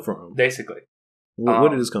this come from? Basically. Where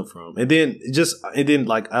did this come from? And then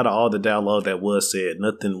like out of all the dialogue that was said,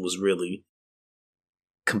 nothing was really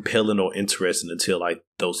compelling or interesting until like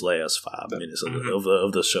those last 5 minutes of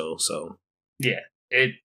the show. So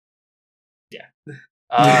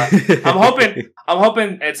I'm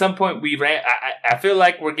hoping at some point we I feel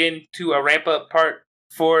like we're getting to a ramp up part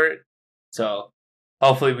for it. So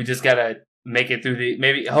hopefully we just gotta make it through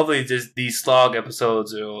hopefully just these slog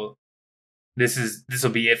episodes this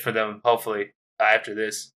will be it for them. Hopefully after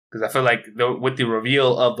this, because I feel like with the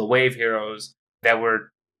reveal of the Wave Heroes that we're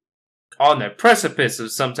on the precipice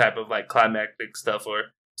of some type of like climactic stuff or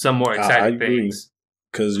some more exciting things.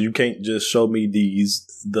 Because you can't just show me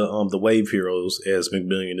the Wave Heroes, as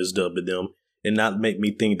McMillian is dubbing them, and not make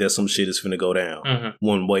me think that some shit is finna go down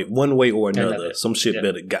one way or another. Some shit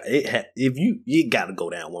better it gotta go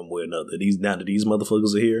down one way or another. Now that these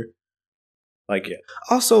motherfuckers are here, like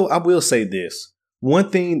Also, I will say this. One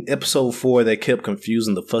thing, episode 4, that kept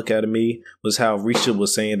confusing the fuck out of me was how Risha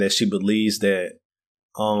was saying that she believes that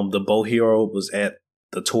the bow hero was at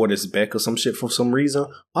the tortoise back or some shit for some reason.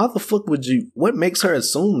 Why the fuck would you? What makes her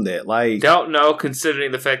assume that? Like, don't know,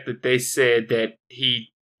 considering the fact that they said that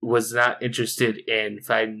he was not interested in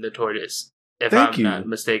fighting the tortoise. If I'm not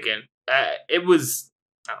mistaken, it was.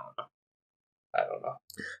 I don't know.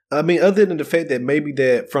 I mean, other than the fact that maybe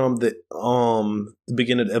that from the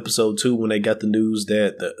beginning of episode 2 when they got the news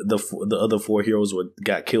that the other 4 heroes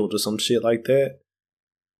got killed or some shit like that.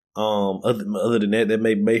 Other than that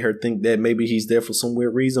made her think that maybe he's there for some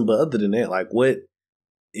weird reason. But other than that, like, what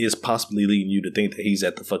is possibly leading you to think that he's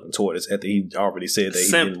at the fucking tortoise after he already said that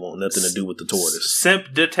he didn't want nothing to do with the tortoise?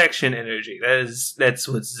 Simp detection energy. That's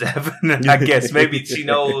what's happening. I guess maybe she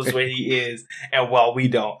knows where he is, and while we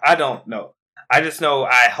don't, I don't know. I just know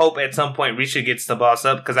I hope at some point Risha gets to boss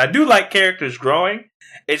up, because I do like characters growing.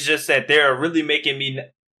 It's just that they're really making me.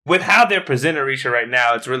 With how they're presenting Risha right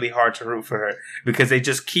now, it's really hard to root for her because they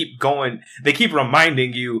just keep going. They keep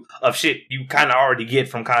reminding you of shit you kind of already get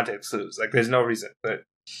from context clues. Like, there's no reason. But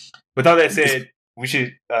with all that said, we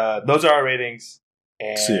should. Those are our ratings,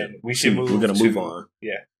 and we should move. We're gonna move on.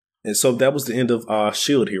 Yeah. And so that was the end of our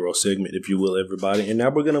Shield Hero segment, if you will, everybody. And now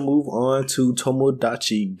we're gonna move on to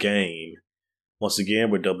Tomodachi Game. Once again,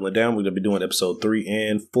 we're doubling down. We're gonna be doing episode 3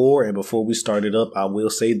 and 4. And before we start it up, I will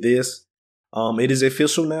say this. It is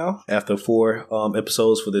official now. After 4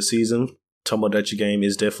 episodes for this season, Tomodachi Game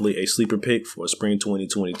is definitely a sleeper pick for spring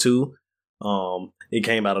 2022. It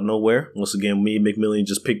came out of nowhere. Once again, me and McMillian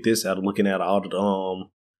just picked this out of looking at all the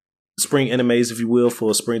spring animes, if you will,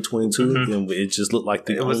 for spring 22. And it just looked like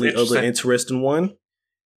the only other interesting one.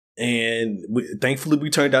 And thankfully, we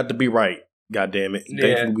turned out to be right. God damn it. Yeah.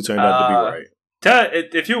 Thankfully, we turned out to be right.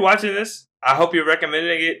 If you're watching this, I hope you're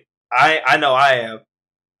recommending it. I know I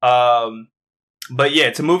am. But yeah,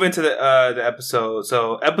 to move into the episode.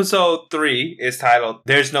 So episode 3 is titled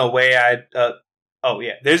 "There's No Way I'd."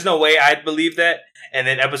 There's no way I'd believe that. And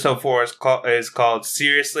then episode 4 is called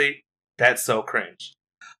 "Seriously, That's So Cringe."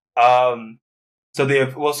 So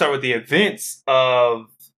we'll start with the events of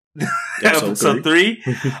episode 3.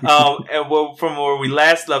 And from where we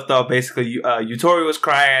last left off, basically, Yutori was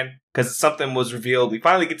crying because something was revealed. We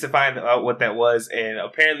finally get to find out what that was, and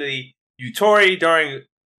apparently Yutori during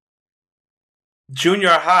junior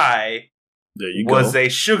high was a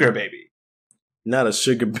sugar baby. Not a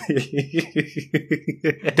sugar baby.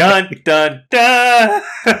 Dun dun dun.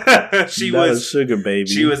 She not was a sugar baby.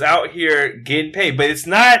 She was out here getting paid, but it's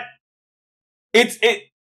not.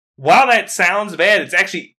 While that sounds bad, it's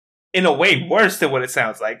actually in a way worse than what it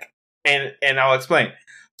sounds like, and I'll explain.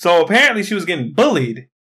 So apparently, she was getting bullied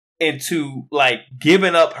into like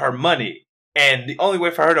giving up her money, and the only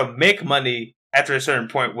way for her to make money after a certain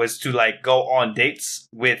point was to like go on dates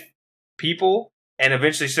with people, and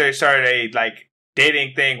eventually she started a like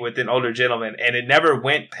dating thing with an older gentleman, and it never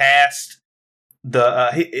went past the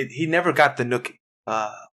he never got the nookie.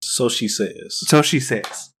 So she says.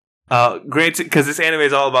 Granted, because this anime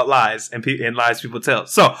is all about lies and lies people tell.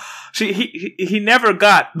 So he never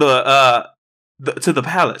got to the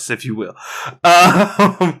palace, if you will.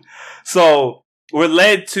 So we're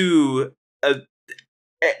led to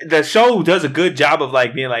the show does a good job of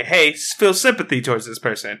like being like, hey, feel sympathy towards this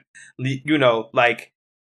person, you know, like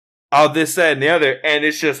all this, that, and the other, and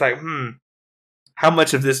it's just like, how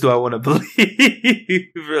much of this do I want to believe,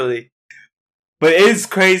 really? But it's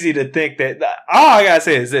crazy to think that all I gotta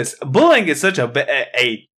say is this: bullying is such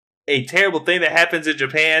a terrible thing that happens in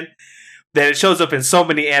Japan that it shows up in so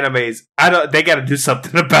many animes. They got to do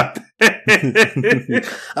something about that.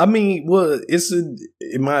 I mean, well,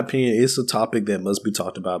 in my opinion, it's a topic that must be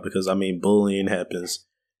talked about because I mean, bullying happens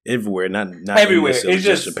everywhere, not everywhere. It's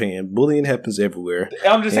just Japan. Bullying happens everywhere.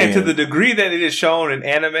 I'm just saying, to the degree that it is shown in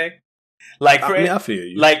anime. Like, I feel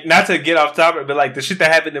you. Like, not to get off topic, but like the shit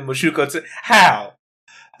that happened in Mushoku, how?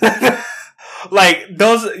 Like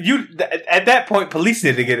those, at that point, police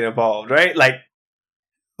need to get involved, right? Like,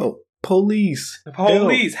 police,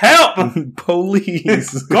 help,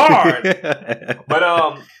 police, guard.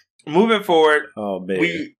 But moving forward, oh man,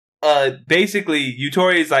 we basically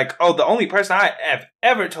Yutori is like, oh, the only person I have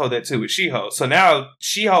ever told that to is Shiho. So now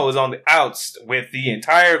Shiho is on the outs with the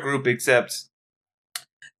entire group except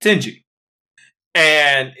Tenji.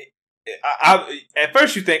 And at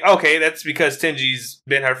first you think, okay, that's because Tenji's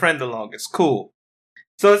been her friend the longest. Cool.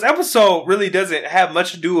 So this episode really doesn't have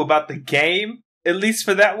much to do about the game, at least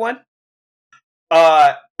for that one.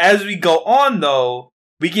 As we go on, though,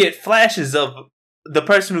 we get flashes of the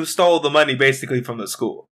person who stole the money basically from the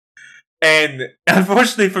school. And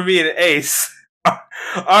unfortunately for me and Ace,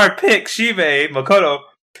 our pick, Shive Makoto,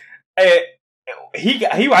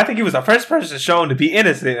 I think he was the first person shown to be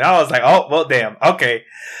innocent. And I was like, oh, well, damn. Okay.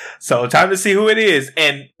 So time to see who it is.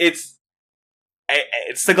 And it's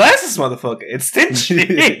the glasses motherfucker. It's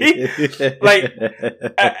Tenchi. Like,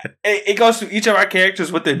 it goes through each of our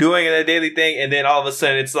characters, what they're doing in their daily thing. And then all of a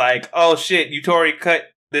sudden it's like, oh shit, Yutori cut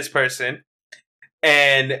this person.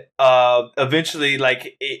 And eventually,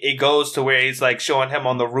 like, it goes to where he's like showing him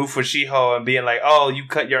on the roof with Shiho and being like, oh, you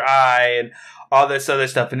cut your eye and all this other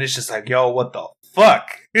stuff, and it's just like, yo, what the fuck?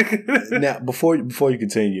 Now, before you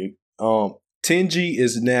continue, Tenji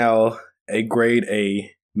is now a grade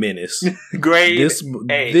A menace. Grade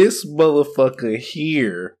A. This motherfucker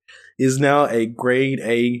here is now a grade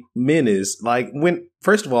A menace. Like,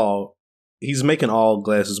 first of all, he's making all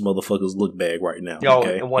glasses motherfuckers look bad right now. Yo,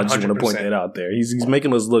 okay, 100%. I just want to point that out there. He's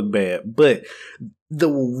making us look bad, but the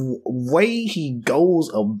way he goes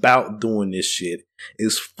about doing this shit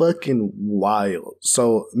is fucking wild.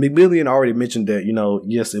 So McMillian already mentioned that, you know,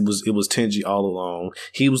 yes, it was Tenji all along.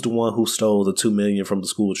 He was the one who stole the $2 million from the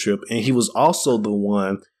school trip, and he was also the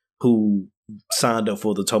one who signed up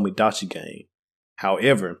for the Tomodachi game.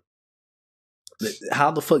 However, how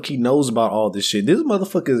the fuck he knows about all this shit? This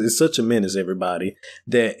motherfucker is such a menace, everybody,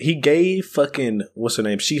 that he gave fucking, what's her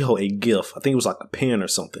name, Shiho, a gift. I think it was like a pen or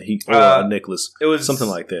something. Or a necklace. It was something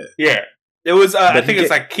like that. Yeah. It was, I think it's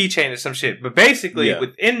like keychain or some shit. But basically,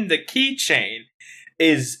 within the keychain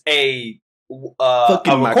is a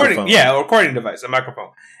recording, microphone. Yeah, a recording device, a microphone.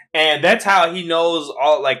 And that's how he knows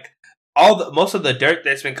most of the dirt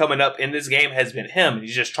that's been coming up in this game has been him.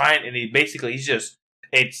 He's just trying, and he's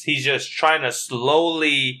just trying to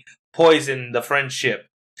slowly poison the friendship.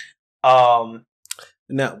 Now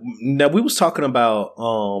we was talking about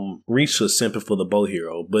Risha simping for the bow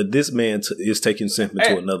hero, but this man is taking simping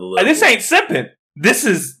to another level. This ain't simping. This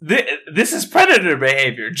is predator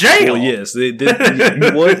behavior. Jail. Well, yes. You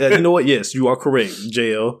know what? Yes, you are correct.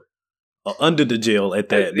 Jail. Under the jail at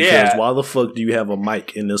that. Because why the fuck do you have a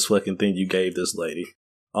mic in this fucking thing you gave this lady?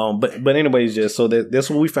 But anyways, just so that's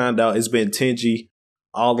what we found out. It's been Tenji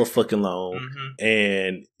all the fucking long. Mm-hmm.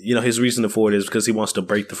 And, you know, his reason for it is because he wants to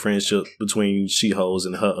break the friendship between Shiho's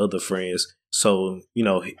and her other friends. So, you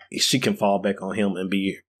know, she can fall back on him and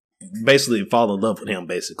basically fall in love with him,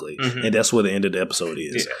 basically. Mm-hmm. And that's where the end of the episode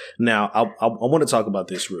is. Yeah. Now, I want to talk about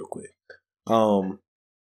this real quick.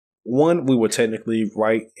 One, we were technically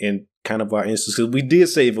right in kind of our instance. Because we did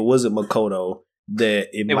say if it wasn't Makoto, that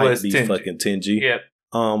it might be Tenji. Fucking Tenji. Yeah.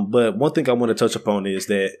 But one thing I want to touch upon is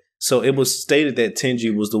that, so it was stated that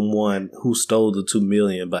Tenji was the one who stole the $2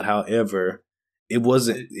 million, but however, it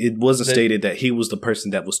wasn't stated that he was the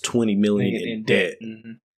person that was $20 million in debt.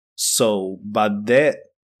 Mm-hmm. So by that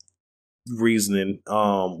reasoning,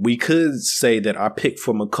 we could say that our pick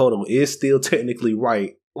for Makoto is still technically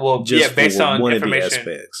right. Well, just based on information,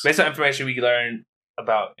 based on information we learned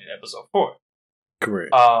about in episode 4.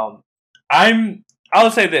 Correct. I'll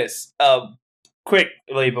say this.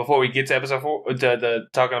 Quickly before we get to episode 4, the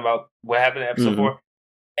talking about what happened in episode 4,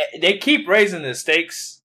 they keep raising the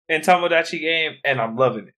stakes in Tomodachi game, and I'm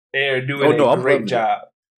loving it. They're doing a great job.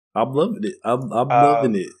 I'm loving it. I'm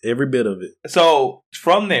loving it. Every bit of it. So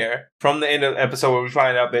from there, from the end of the episode where we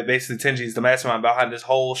find out that basically Tenji is the mastermind behind this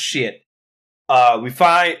whole shit, we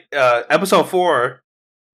find episode 4,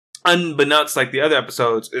 unbeknownst like the other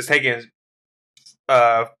episodes, is taking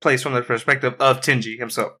place from the perspective of Tenji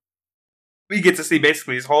himself. We get to see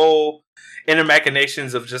basically his whole inner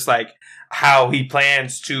machinations of just like how he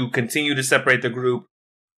plans to continue to separate the group,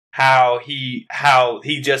 how he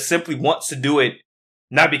just simply wants to do it,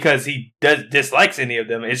 not because he dislikes any of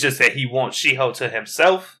them. It's just that he wants Shiho to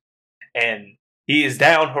himself, and he is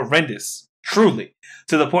down horrendous, truly,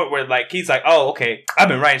 to the point where like he's like, oh, okay, I've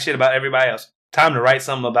been writing shit about everybody else. Time to write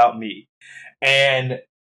something about me. And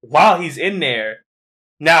while he's in there,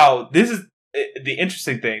 now this is the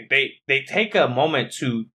interesting thing. They take a moment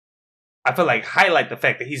to, I feel like, highlight the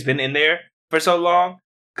fact that he's been in there for so long,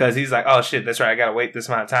 because he's like, oh shit, that's right, I gotta wait this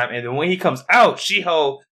amount of time. And then when he comes out,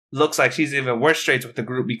 Shiho looks like she's even worse straits with the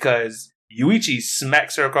group because Yuichi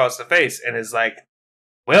smacks her across the face and is like,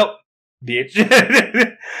 well, bitch,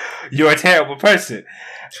 you're a terrible person.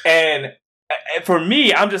 And for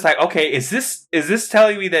me, I'm just like, okay, is this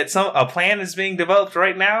telling me that a plan is being developed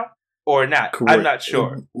right now or not? Correct. I'm not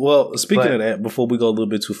sure. Well, speaking of that, before we go a little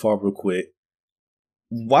bit too far real quick,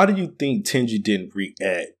 why do you think Tenji didn't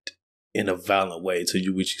react in a violent way to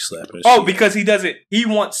Yuichi slapping? Oh, because he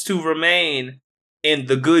wants to remain in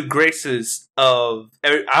the good graces of,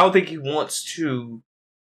 I don't think he wants to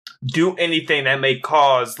do anything that may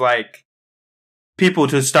cause like people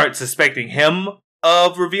to start suspecting him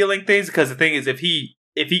of revealing things. Because the thing is, if he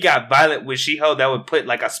got violent with Shiho, that would put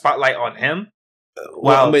like a spotlight on him.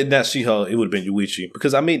 Well, I mean, not Shiho, it would have been Yuichi,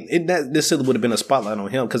 because I mean, this still would have been a spotlight on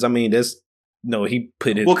him. Because I mean, he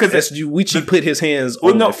put it. Well, because Yuichi put his hands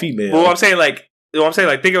on the female. Well, I'm saying,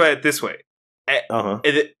 think about it this way.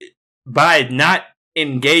 By not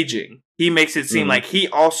engaging, he makes it seem like he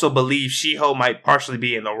also believes Shiho might partially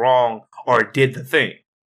be in the wrong or did the thing.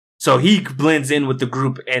 So he blends in with the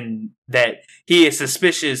group, and that he is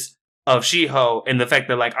suspicious of Shiho and the fact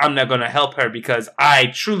that like, I'm not going to help her because I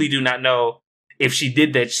truly do not know if she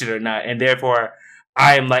did that shit or not. And therefore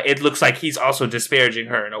I am like, it looks like he's also disparaging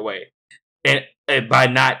her in a way, and by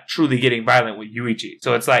not truly getting violent with Yuichi.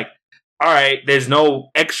 So it's like, all right, there's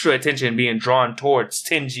no extra attention being drawn towards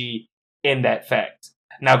Tenji in that fact.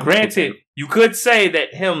 Now, granted, you could say that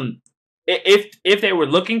if they were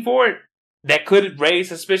looking for it, that could raise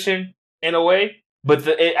suspicion in a way. But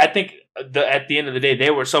I think at the end of the day,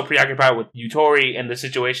 they were so preoccupied with Yutori and the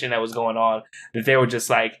situation that was going on that they were just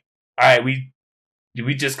like, all right, we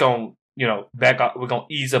just gonna back off. We're gonna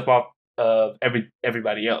ease up off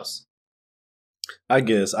everybody else. I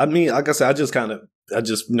guess. I mean, like I said, I just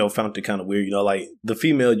found it kind of weird. Like the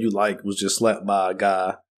female you like was just slapped by a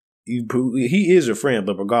guy. He is your friend,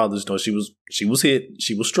 but regardless, she was hit,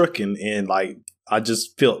 she was stricken, and like I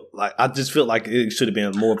just felt like it should have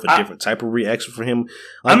been more of a different type of reaction for him.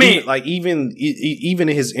 Like, I mean, even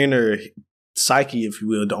in his inner psyche, if you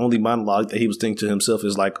will, the only monologue that he was thinking to himself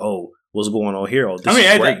is like, "Oh, what's going on here? Oh, this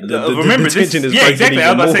is great." Remember, the tension is exactly.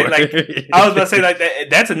 I was about to say like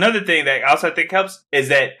that's another thing that I also think helps is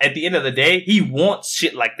that at the end of the day, he wants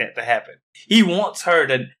shit like that to happen. He wants her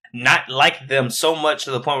to not like them so much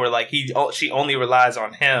to the point where like she only relies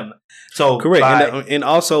on him. So correct, and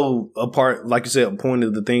also a part, like you said, a point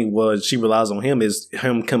of the thing was she relies on him is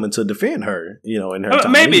him coming to defend her, in her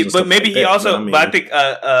time. Maybe, but maybe like he also. But I think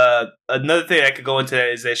another thing that could go into that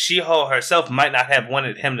is that Shiho herself might not have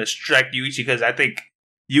wanted him to strike Yuichi, because I think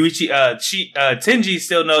Yuichi, Tenji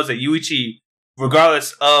still knows that Yuichi,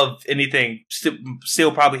 regardless of anything,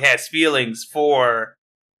 still probably has feelings for.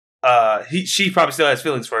 She probably still has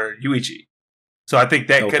feelings for Yuichi, so I think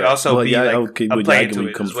that could also be a play into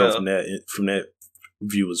it as well. From that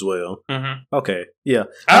view as well. Mm-hmm. Okay, yeah.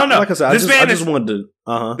 I don't know. Like I said, I just wanted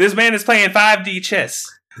to. This man is playing 5D chess.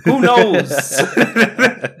 Who knows?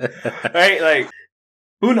 Right? Like,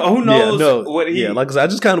 who knows what he? Yeah, like I said, I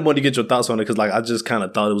just kind of wanted to get your thoughts on it, because like I just kind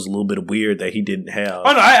of thought it was a little bit weird that he didn't have.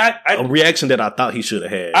 Oh no, a reaction that I thought he should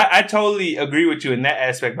have had. I totally agree with you in that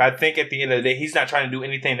aspect, but I think at the end of the day, he's not trying to do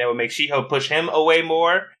anything that would make Shiho push him away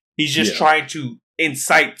more. He's just trying to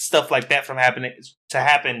incite stuff like that from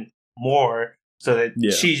happen more, so that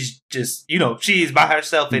she's just she's by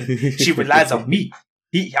herself and she relies on me.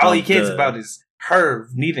 All he cares about is her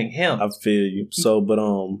needing him. I feel you. So, but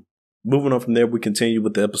moving on from there, we continue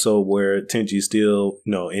with the episode where Tenji's still,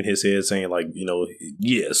 in his head saying like,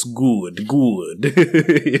 yes, good,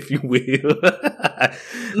 if you will.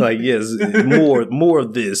 Like, yes, more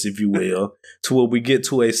of this, if you will, to where we get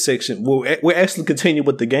to a section. We're actually continuing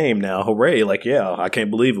with the game now. Hooray. Like, yeah, I can't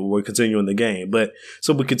believe it. We're continuing the game. But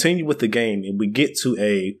so we continue with the game and we get to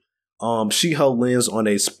a, Shiho lands on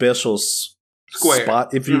a special square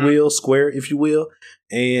spot, if you will, square, if you will.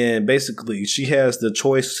 And basically, she has the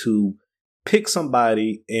choice to pick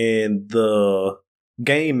somebody, and the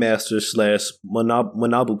game master /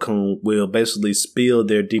 Manabu-kun will basically spill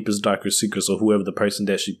their deepest, darkest secrets, or whoever the person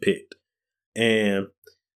that she picked. And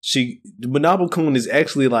Manabu-kun is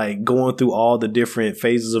actually like going through all the different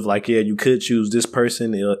phases of like, yeah, you could choose this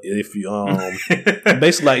person if you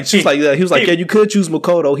basically like she's like, yeah, he was like, yeah, you could choose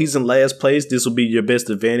Makoto, he's in last place, this will be your best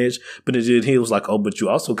advantage. But then he was like, oh, but you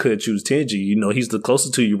also could choose Tenji, he's the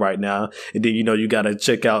closest to you right now, and then you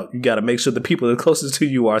gotta make sure the people that are closest to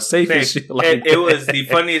you are safe. And shit like it was the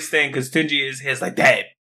funniest thing because Tenji is like, that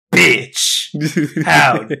bitch,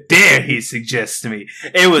 how dare he suggest to me.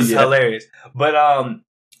 It was hilarious. But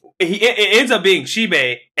it ends up being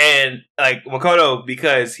Shibe and like Makoto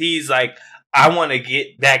because he's like, I want to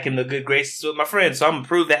get back in the good graces with my friends, so I'm gonna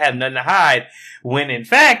prove they have nothing to hide. When in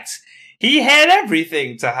fact, he had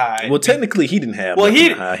everything to hide. Well, technically, he didn't have nothing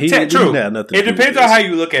to hide. He didn't have nothing. It depends on how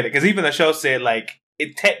you look at it, because even the show said like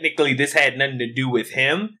technically this had nothing to do with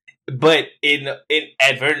him, but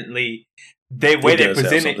inadvertently, the way they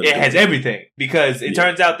present it has everything, because it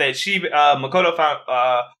turns out that Makoto found,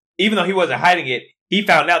 even though he wasn't hiding it, he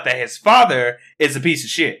found out that his father is a piece of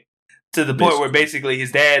shit. To the point where basically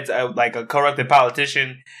his dad's like a corrupted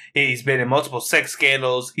politician. He's been in multiple sex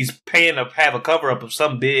scandals. He's paying to have a cover up of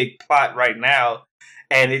some big plot right now.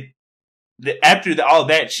 And after all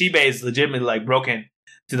that, Shibe is legitimately like broken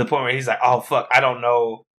to the point where he's like, oh fuck, I don't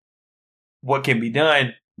know what can be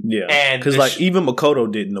done. Yeah, and because like even Makoto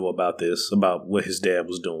didn't know about what his dad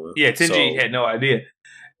was doing. Yeah, Tenji had no idea.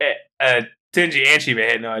 Tenji and Shibe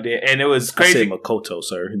had no idea, and it was crazy. I said Makoto,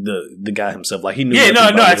 sir, the guy himself, like he knew. Yeah,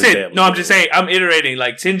 I said no. I'm just saying, I'm iterating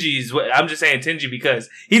like Tenji's. I'm just saying Tenji because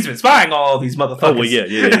he's been spying on all these motherfuckers. Oh well,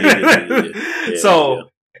 yeah. So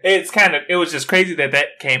it was just crazy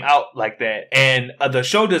that came out like that, and the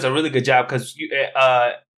show does a really good job because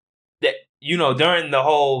during the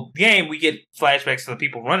whole game we get flashbacks to the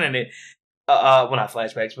people running it. Well, not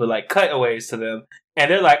flashbacks, but like cutaways to them. And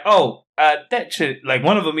they're like, oh, that should, like,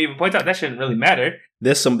 one of them even points out that shouldn't really matter.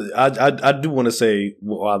 There's some, I do want to say,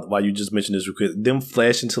 while you just mentioned this real quick, them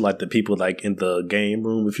flashing to like the people like in the game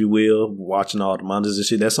room, if you will, watching all the monitors and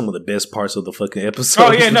shit, that's some of the best parts of the fucking episode.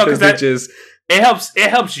 Oh yeah, no, because it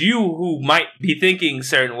helps you who might be thinking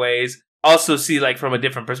certain ways also see like from a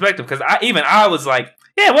different perspective. Because I was like,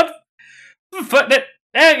 yeah, what the fuck, that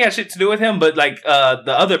ain't got shit to do with him. But like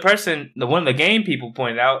the other person, one of the game people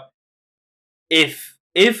pointed out, if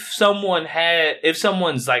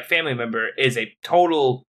someone's like family member is a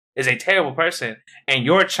terrible person, and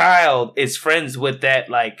your child is friends with that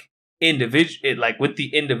like individual, like with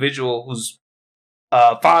the individual whose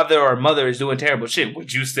father or mother is doing terrible shit,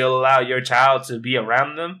 would you still allow your child to be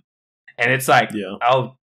around them? And it's like,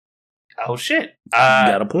 oh shit, you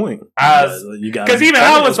got a point. Because even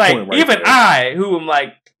I was like, I who am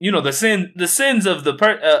like, the sins of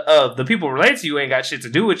the people related to you ain't got shit to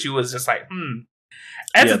do with you, was just like,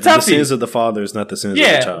 that's a toughie. The sins of the father is not the sins of the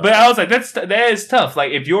child. Yeah, but I was like, that is tough.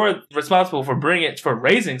 Like, if you're responsible for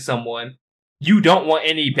raising someone, you don't want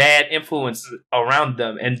any bad influence around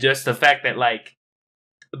them, and just the fact that like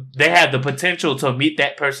they have the potential to meet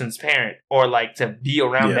that person's parent or like to be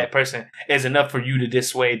around that person is enough for you to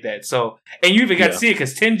dissuade that. So, and you even got to see it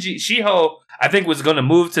because Shiho, I think, was going to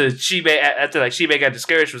move to Shibe after like Shibe got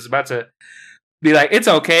discouraged, was about to be like, it's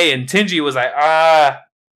okay, and Tenji was like,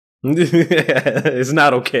 it's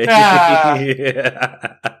not okay.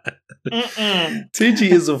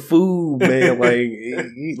 Tenji is a fool, man.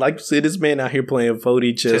 Like you said, this man out here playing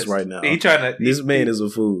 4D chess right now. This man is a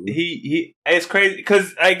fool. He it's crazy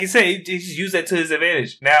because, like you said, he just used that to his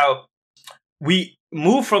advantage. Now we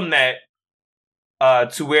move from that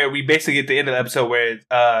to where we basically get the end of the episode where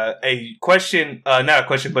a question, not a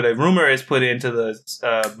question, but a rumor is put into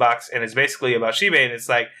the box, and it's basically about Shibe, and it's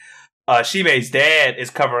like Shibe's dad is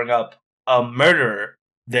covering up a murder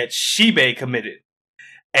that Shibe committed.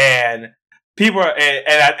 And people are,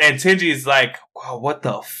 and Tenji's like, wow, what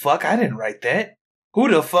the fuck? I didn't write that. Who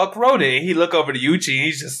the fuck wrote it? And he look over to Yuchi and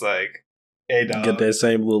he's just like, hey dog. Get that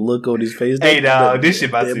same little look on his face. Hey dog, this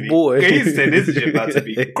shit about to be crazy. He said this shit about to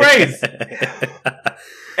be crazy.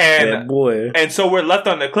 And boy. And so we're left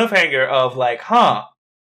on the cliffhanger of like,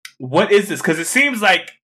 what is this? Because it seems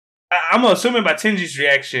like I'm assuming by Tenji's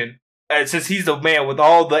reaction, since he's the man with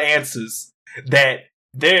all the answers, that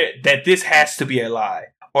this has to be a lie,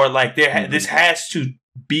 or like this has to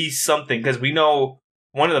be something, because we know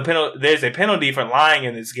there's a penalty for lying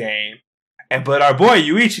in this game, but our boy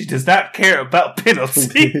Yuichi does not care about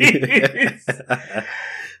penalties.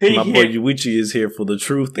 My boy Yuichi is here for the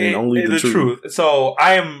truth and only the truth. So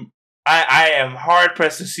I am hard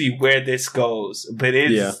pressed to see where this goes, but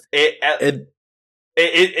the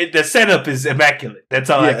setup is immaculate. That's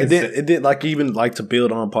all I can say. It did like even like to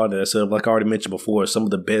build on part of that setup. Like I already mentioned before, some of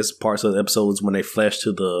the best parts of the episodes when they flash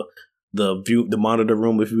to the monitor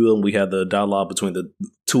room, if you will, and we had the dialogue between the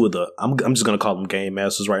two of the I'm just gonna call them game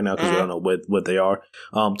masters right now because we don't know what they are.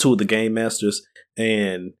 Two of the game masters,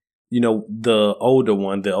 and the older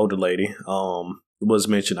one, the older lady, was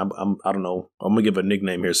mentioned. I don't know. I'm gonna give a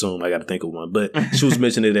nickname here soon. I got to think of one, but she was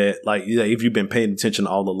mentioning that like if you've been paying attention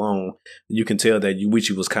all along, you can tell that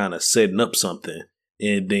Yuichi was kind of setting up something,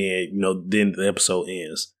 and then then the episode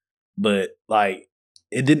ends. But like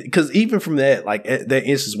it didn't, because even from that, like at that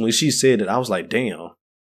instance when she said it, I was like, damn,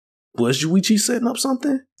 was Yuichi setting up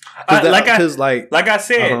something? Like I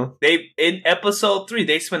said, they in episode 3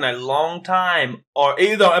 they spent a long time, or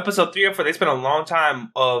either on episode 3 or 4 they spent a long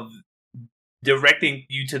time of directing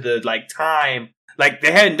you to the like time, like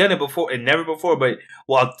they hadn't done it before and never before. But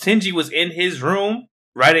while Tenji was in his room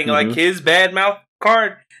writing like his bad mouth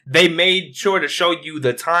card, they made sure to show you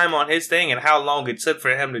the time on his thing and how long it took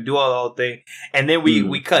for him to do all the whole thing. And then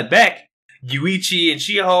we cut back. Yuichi and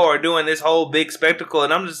Shiho are doing this whole big spectacle,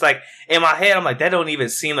 and I'm just like, in my head, I'm like, that don't even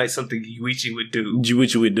seem like something Yuichi would do.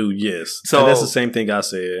 Yuichi would do, yes. So and that's the same thing I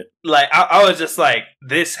said. Like, I was just like,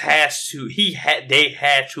 this has to. He had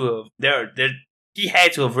to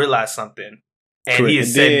have realized something, and correct. He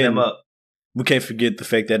is setting them up. We can't forget the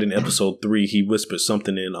fact that in episode 3, he whispered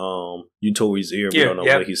something in Yutori's ear. We don't know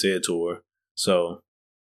what he said to her. So.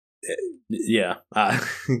 Yeah,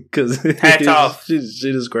 because hats off. Shit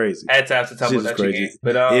is crazy. Hats off to Tomodachi Game.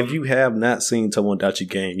 But if you have not seen Tomodachi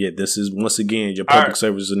Game yet, this is once again your public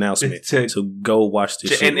service announcement to go watch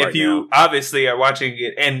this shit. And if you obviously are watching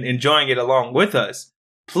it and enjoying it along with us,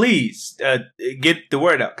 please get the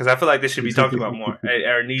word out, because I feel like this should be talked about more,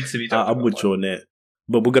 or needs to be talked about. I'm with you on that.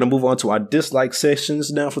 But we're gonna move on to our dislike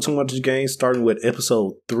sections now for Tomodachi Game, starting with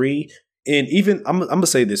episode 3. And even I'm gonna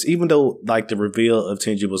say this, even though like the reveal of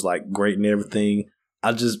Tenji was like great and everything,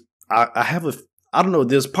 I don't know.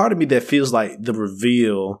 There's part of me that feels like the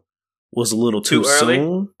reveal was a little too early.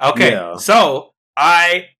 Soon. Okay, yeah. So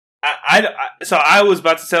I was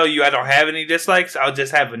about to tell you I don't have any dislikes. I'll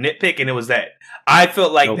just have a nitpick, and it was that I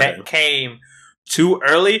felt like that came too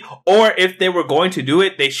early, or if they were going to do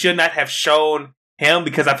it, they should not have shown him,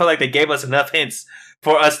 because I felt like they gave us enough hints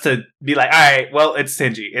for us to be like, all right, well, it's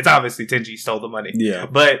Tenji. It's obviously Tenji stole the money. Yeah.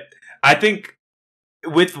 But I think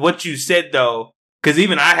with what you said, though, because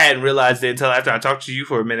even I hadn't realized it until after I talked to you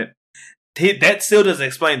for a minute, that still doesn't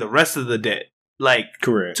explain the rest of the debt. Like,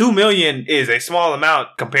 correct. 2 million is a small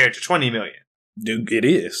amount compared to 20 million. Dude, it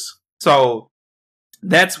is. So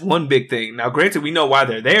that's one big thing. Now, granted, we know why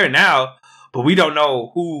they're there now, but we don't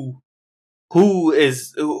know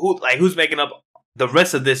who's making up the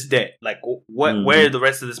rest of this debt, like where the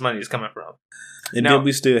rest of this money is coming from. And then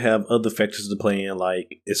we still have other factors to play in,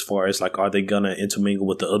 like as far as like, are they gonna intermingle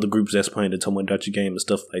with the other groups that's playing the Tomodachi Game and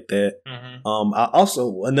stuff like that?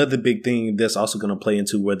 Another big thing that's also gonna play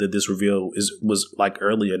into whether this reveal was like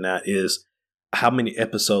early or not is how many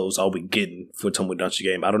episodes are we getting for Tomodachi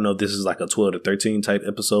Game? I don't know if this is like a 12 to 13 type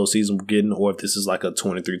episode season we're getting, or if this is like a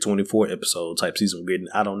 23, 24 episode type season we're getting.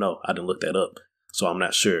 I don't know. I didn't look that up, so I'm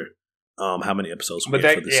not sure. How many episodes we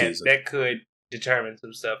get for the season. That could determine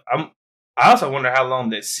some stuff. I also wonder how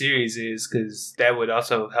long that series is, because that would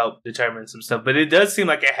also help determine some stuff. But it does seem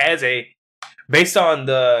like it has based on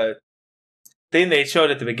the thing they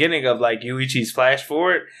showed at the beginning of like Yuichi's flash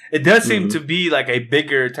forward, it does seem to be like a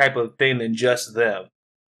bigger type of thing than just them.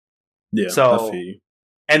 Yeah, so, I feel you.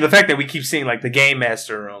 And the fact that we keep seeing like the Game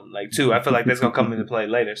Master room, like too, I feel like that's gonna come into play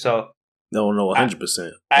later. So. No,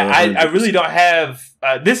 100%. I really don't have.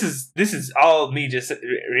 This is all me just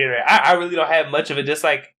reiterating. I really don't have much of a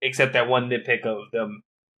dislike, except that one nitpick of them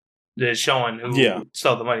showing who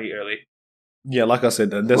stole the money early. Yeah, like I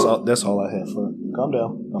said, that's all I have for. Calm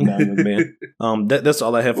down, man. That's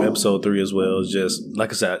all I have for episode 3 as well. It's just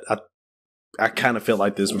like I said, I kind of felt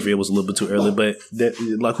like this reveal was a little bit too early, but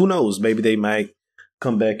like who knows? Maybe they might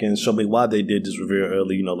come back and show me why they did this reveal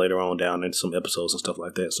early, later on down in some episodes and stuff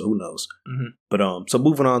like that. So who knows? Mm-hmm. But so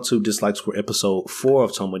moving on to dislikes for episode 4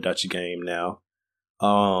 of Tomodachi Game now.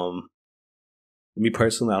 Me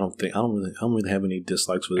personally, I don't really have any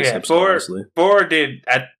dislikes for this Yeah, episode. Honestly, 4 did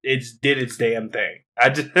its damn thing. I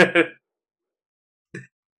just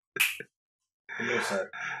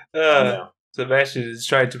Sebastian is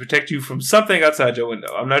trying to protect you from something outside your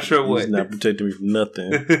window. I'm not sure what. He's not protecting me from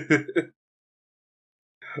nothing.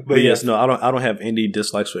 But But yes, no, I don't have any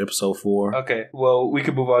dislikes for episode 4. Okay, well, we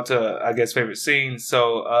can move on to I guess favorite scenes.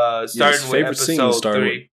 So, starting with episode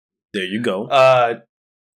 3. There you go.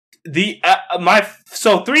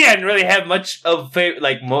 So 3 I didn't really have much of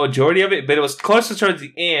like majority of it, but it was closer towards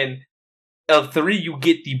the end of 3. You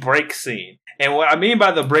get the break scene, and what I mean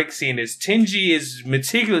by the break scene is Tenji is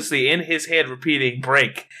meticulously in his head repeating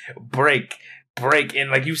break, break, break, and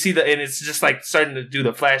like you see and it's just like starting to do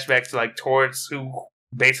the flashbacks to like towards who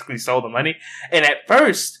basically stole the money. And at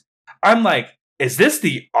first, I'm like, is this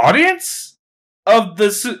the audience of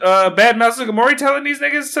the Bad Mouth Sugimori telling these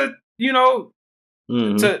niggas to,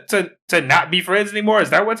 to not be friends anymore? Is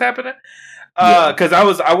that what's happening? Because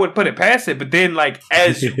I would put it past it, but then like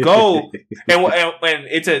as you go, and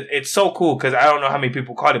it's so cool because I don't know how many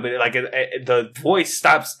people caught it, but like the voice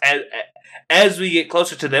stops as we get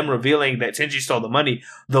closer to them revealing that Tenji stole the money.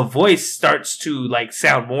 The voice starts to like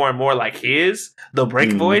sound more and more like the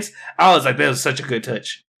break voice. I was like, that was such a good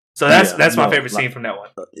touch. So that's my favorite scene from that one.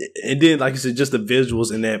 And then, like you said, just the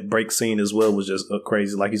visuals in that break scene as well was just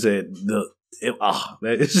crazy. Like you said, it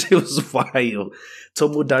was wild.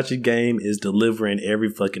 Tomodachi Game is delivering every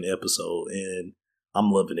fucking episode, and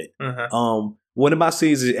I'm loving it. One of my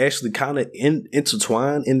scenes is actually kind of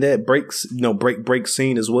intertwined in that break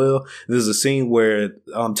scene as well. There's a scene where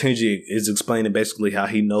Tenji is explaining basically how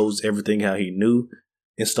he knows everything, how he knew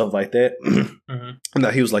and stuff like that. And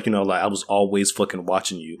he was like, like I was always fucking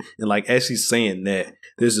watching you. And like as he's saying that,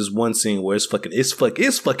 there's this one scene where it's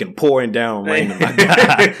fucking pouring down rain, my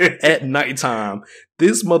guy, at nighttime.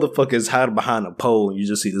 This motherfucker is hiding behind a pole, and you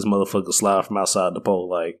just see this motherfucker slide from outside the pole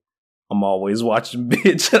like, I'm always watching,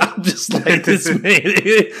 bitch. And I'm just like, this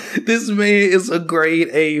man is a grade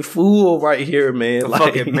A fool right here, man. Like,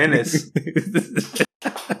 fucking menace.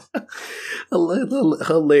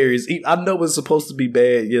 Hilarious. I know it's supposed to be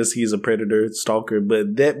bad. Yes, he's a predator, stalker,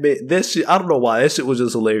 but that shit, I don't know why. That shit was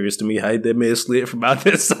just hilarious to me. How that man slid from out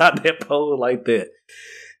that side of that pole like that.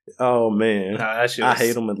 Oh man, I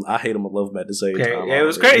hate him and love him at the same time. Yeah, it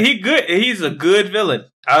was great. He's a good villain.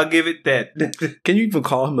 I'll give it that. Can you even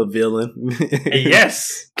call him a villain?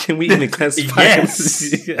 Yes. Can we even classify him?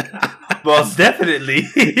 Most definitely.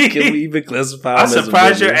 Can we even classify him as a villain? I'm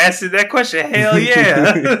surprised you're asking that question. Hell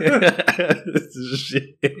yeah.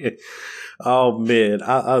 Shit. Oh man,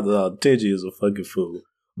 Tenji is a fucking fool.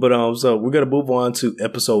 But so we're gonna move on to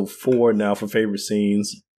episode 4 now for favorite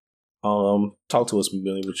scenes. Talk to us,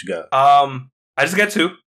 Billy. What you got? I just got 2.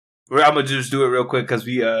 I'm gonna just do it real quick because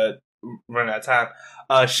we run out of time.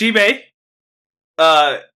 Shibe,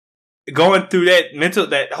 going through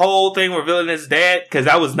that whole thing revealing his dad, because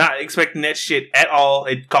I was not expecting that shit at all.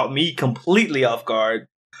 It caught me completely off guard.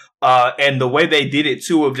 And the way they did it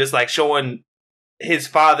too, of just like showing his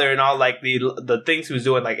father and all like the things he was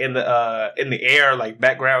doing like in the air, like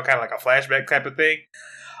background, kind of like a flashback type of thing.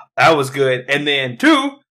 That was good. And then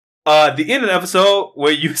 2. The end of the episode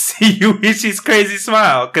where you see Yuichi's crazy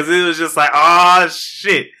smile, because it was just like, oh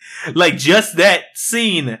shit. Like just that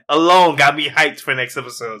scene alone got me hyped for next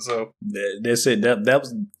episode. So that's it. That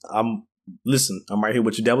was I'm right here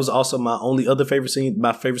with you. That was also my only other favorite scene.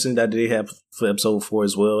 My favorite scene that I did have for episode 4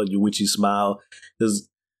 as well. Yuichi's smile is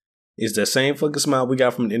that same fucking smile we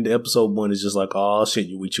got from the end of episode 1. It's just like, oh shit,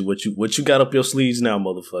 Yuichi, what you got up your sleeves now,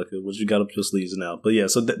 motherfucker? What you got up your sleeves now? But yeah,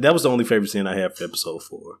 so that was the only favorite scene I had for episode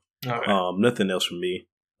 4. Okay. Nothing else from me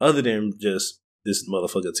other than just this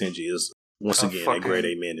motherfucker Tenji is once again a grade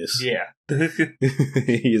A menace. Yeah.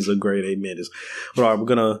 He is a grade A menace. But all right,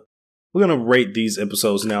 we're gonna rate these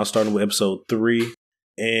episodes now, starting with episode 3.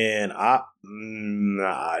 And at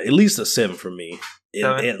least a 7 for me.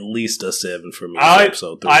 At least a 7 for me.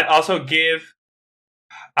 Episode 3. I'd also give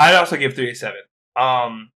 3 a 7.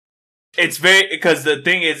 It's very, because the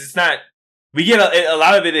thing is, it's not. We get a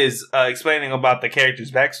lot of it is explaining about the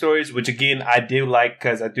characters' backstories, which again I do like,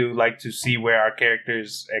 because I do like to see where our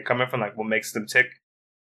characters are coming from, like what makes them tick.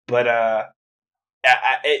 But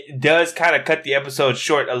it does kind of cut the episode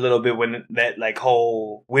short a little bit when that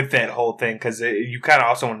whole thing, because you kind of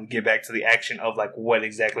also want to get back to the action of like what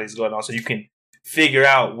exactly is going on, so you can figure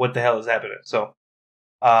out what the hell is happening. So,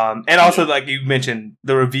 and also like you mentioned,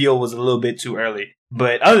 the reveal was a little bit too early.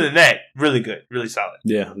 But other than that, really good, really solid.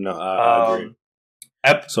 Yeah, no, I agree.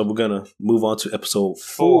 So we're gonna move on to episode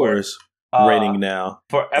 4's rating now.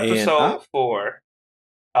 For episode 4,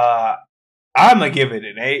 I'm gonna give it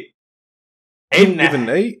an 8. 8 You giving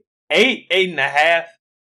 8? 8.5,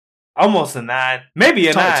 almost a 9, maybe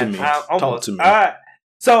a 9. Talk to me. Talk to me.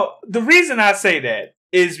 So the reason I say that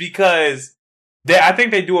is because I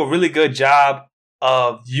think they do a really good job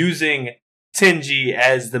of using Tenji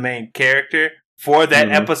as the main character for that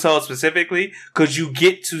episode specifically, because you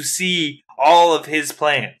get to see all of his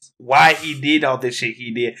plans, why he did all this shit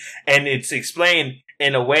he did, and it's explained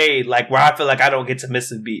in a way like where I feel like I don't get to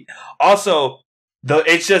miss a beat. Also,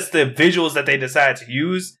 it's just the visuals that they decide to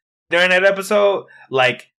use during that episode,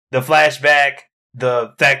 like the flashback,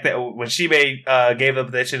 the fact that when Shibe gave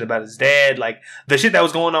up that shit about his dad, like the shit that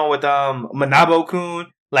was going on with Manabo-kun,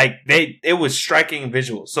 like it was striking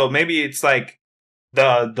visuals. So maybe it's like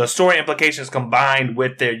the story implications combined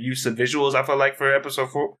with their use of visuals, I feel like for episode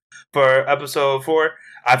 4,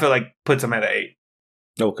 I feel like puts them at an 8.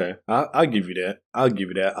 Okay, I'll give you that.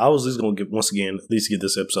 I was just gonna give at least give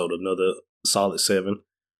this episode another solid 7.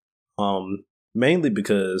 Mainly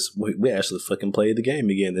because we actually fucking played the game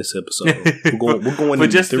again this episode. We're going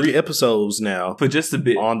into 3 episodes now for just a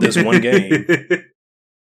bit on this one game.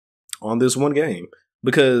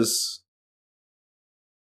 Because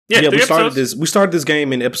we started this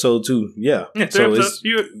game in episode 2. Yeah so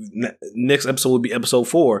next episode will be episode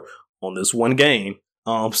 4 on this one game.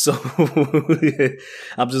 So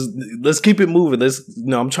let's keep it moving.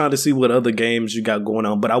 I'm trying to see what other games you got going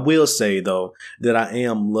on. But I will say though that I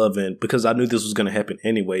am loving, because I knew this was going to happen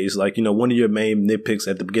anyways. Like, one of your main nitpicks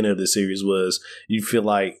at the beginning of the series was you feel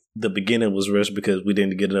like the beginning was rushed because we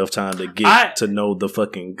didn't get enough time to get to know the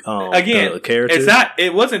fucking characters.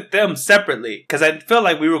 It wasn't them separately, because I felt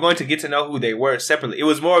like we were going to get to know who they were separately. It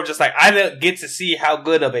was more of just like I didn't get to see how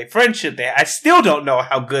good of a friendship they had. I still don't know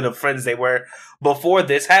how good of friends they were before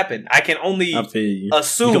this happened. I can only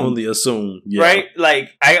assume. You can only assume, right? Like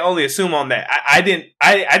I only assume on that. I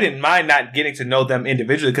didn't mind not getting to know them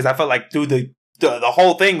individually, because I felt like through the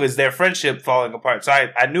whole thing was their friendship falling apart. So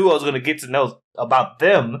I knew I was going to get to know about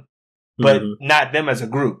them, but not them as a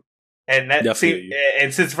group. And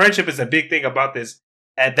and since friendship is a big thing about this,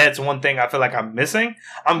 and that's one thing I feel like I'm missing.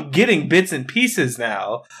 I'm getting bits and pieces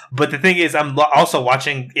now, but the thing is, I'm also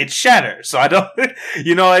watching it shatter. So I don't,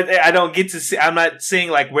 I don't get to see. I'm not seeing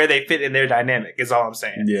like where they fit in their dynamic. Is all I'm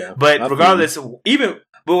saying. Yeah. But regardless, but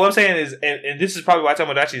what I'm saying is, and this is probably why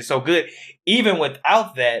Tomodachi is so good. Even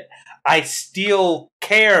without that, I still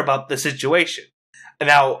care about the situation.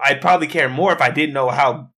 Now, I'd probably care more if I didn't know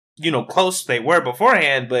how close they were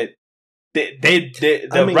beforehand, but.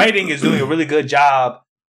 The writing is doing a really good job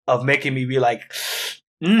of making me be like,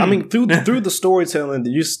 I mean, through the storytelling,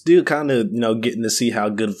 you still kind of getting to see how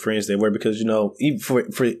good friends they were, because even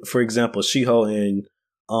for example, Shiho and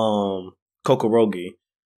Kokorogi,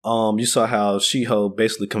 you saw how Shiho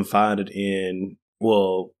basically confided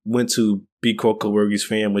went to be Kokorogi's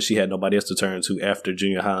fan when she had nobody else to turn to after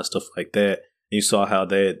junior high and stuff like that. You saw how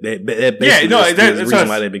that basically the reason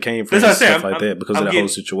why they became friends and stuff like that, because of the whole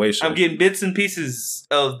situation. I'm getting bits and pieces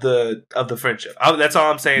of the friendship. That's all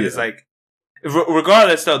I'm saying. Is like,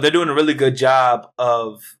 regardless though, they're doing a really good job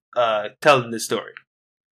of telling this story.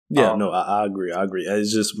 Yeah, I agree.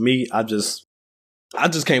 It's just me. I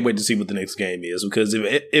just can't wait to see what the next game is, because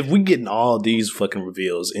if we getting all these fucking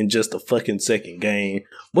reveals in just a fucking second game,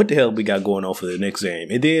 what the hell we got going on for the next game?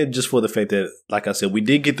 And then just for the fact that, like I said, we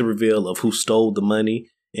did get the reveal of who stole the money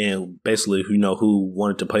and basically who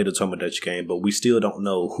wanted to play the Tomodachi game, but we still don't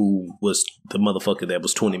know who was the motherfucker that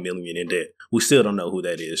was 20 million in debt. We still don't know who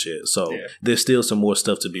that is yet. So there's still some more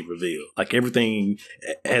stuff to be revealed. Like, everything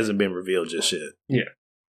hasn't been revealed just yet. Yeah.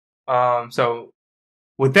 So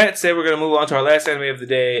with that said, we're going to move on to our last anime of the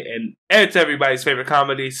day, and it's everybody's favorite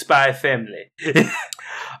comedy, Spy Family.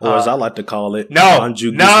 Or as I like to call it,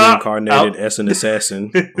 Anju gets reincarnated as an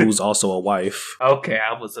assassin who's also a wife. Okay,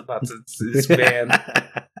 I was about to... This man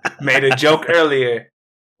made a joke earlier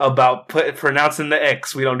about pronouncing the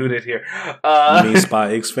X. We don't do that here. You mean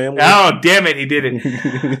Spy X Family? Oh, damn it, he did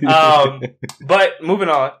it. But moving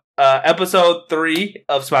on. Episode 3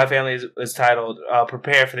 of Spy Family is titled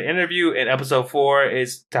Prepare for the Interview, and episode 4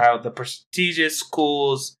 is titled The Prestigious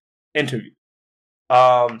Schools Interview.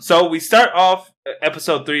 So we start off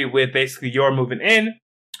episode 3 with basically Yor moving in,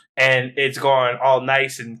 and it's going all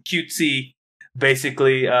nice and cutesy.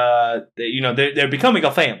 Basically, they're becoming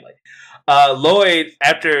a family. Lloyd,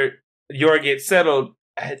 after Yor gets settled,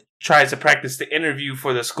 tries to practice the interview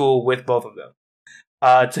for the school with both of them.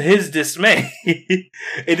 To his dismay,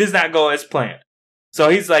 it does not go as planned. So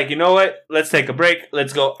he's like, you know what? Let's take a break.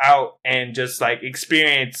 Let's go out and just like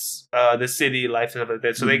experience the city life and stuff like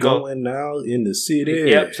that. So they going out in the city.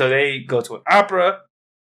 Yep. So they go to an opera.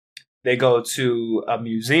 They go to a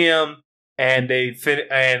museum, and they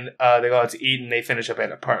they go out to eat, and they finish up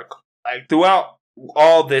at a park. Like throughout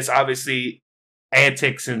all this, obviously,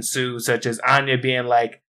 antics ensue, such as Anya being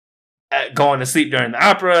like going to sleep during the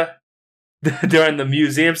opera. During the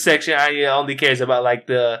museum section, Anya only cares about like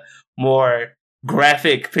the more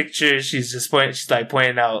graphic pictures. She's like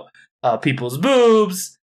pointing out people's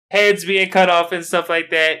boobs, heads being cut off, and stuff like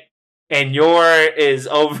that. And Yor is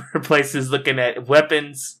over places looking at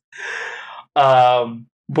weapons. But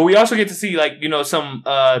we also get to see like some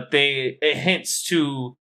it hints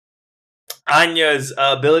to Anya's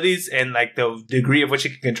abilities and like the degree of which she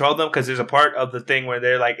can control them, because there's a part of the thing where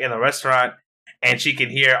they're like in a restaurant and she can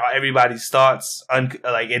hear everybody's thoughts, and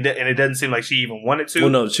it doesn't seem like she even wanted to. Well,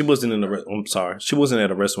 no, she wasn't in the. I'm sorry, she wasn't at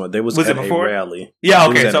a restaurant. They was at a rally. Yeah,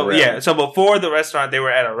 okay, so before the restaurant, they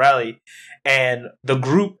were at a rally, and the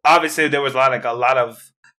group, obviously there was a lot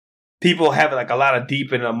of people having like a lot of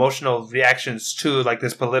deep and emotional reactions to like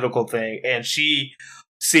this political thing, and she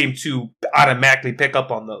seemed to automatically pick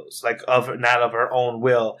up on those, like not of her own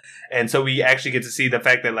will. And so we actually get to see the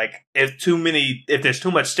fact that like if there's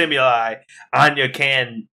too much stimuli, Anya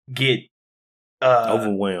can get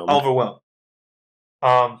overwhelmed.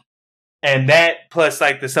 And that plus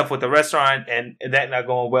like the stuff with the restaurant and that not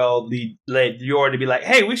going well led Yor to be like,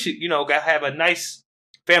 hey, we should have a nice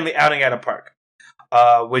family outing at a park.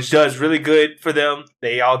 Which does really good for them.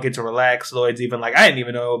 They all get to relax. Lloyd's even like, I didn't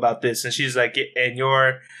even know about this. And she's like, and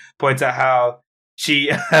Yor points out how she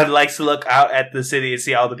likes to look out at the city and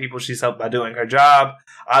see all the people she's helped by doing her job.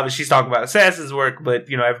 Obviously, she's talking about assassin's work, but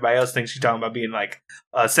everybody else thinks she's talking about being like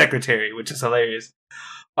a secretary, which is hilarious.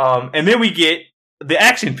 And then we get the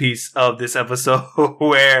action piece of this episode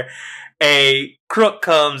where a crook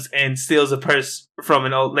comes and steals a purse from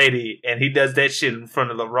an old lady, and he does that shit in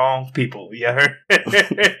front of the wrong people. You heard?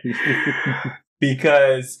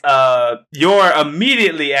 Because Yor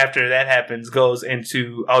immediately after that happens goes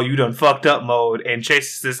into you done fucked up mode and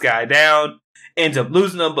chases this guy down, ends up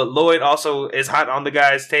losing him, but Lloyd also is hot on the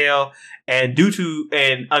guy's tail, and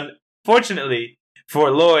unfortunately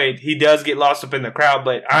for Lloyd, he does get lost up in the crowd,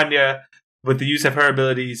 but Anya, with the use of her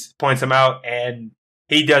abilities, points him out, and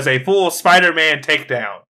he does a full Spider-Man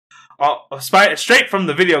takedown. Straight from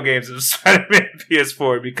the video games of Spider-Man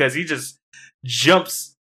PS4, because he just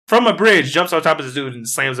jumps from a bridge, jumps on top of this dude, and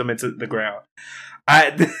slams him into the ground.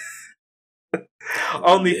 And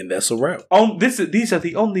that's a wrap. These are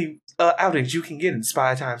the only outings you can get in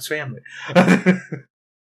Spy Times Family.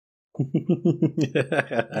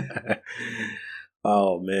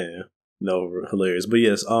 Oh, man. No, hilarious. But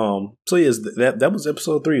yes, so yes, that was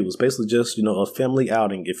episode 3. It was basically just, a family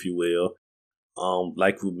outing, if you will.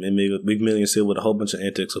 Like Big Million said, with a whole bunch of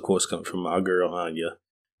antics, of course, coming from our girl Anya.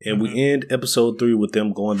 And we end episode 3 with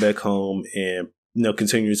them going back home and,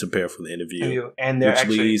 continuing to prepare for the interview. And which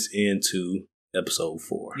leads into episode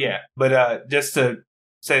 4. Yeah, but just to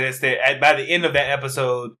say this, by the end of that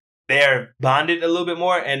episode, they're bonded a little bit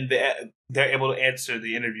more, and they're able to answer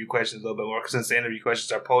the interview questions a little bit more, since the interview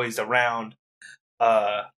questions are poised around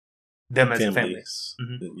them as a family.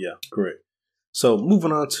 Mm-hmm. Yeah, correct. So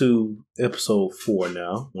moving on to episode 4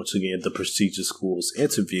 now. Once again, the prestigious schools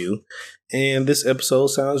interview. And this episode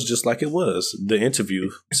sounds just like it was, the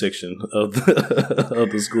interview section of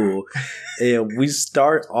the school. And we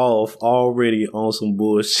start off already on some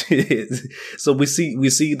bullshit. So we see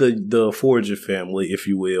the Forager family, if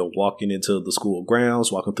you will, walking through the school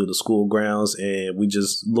grounds, and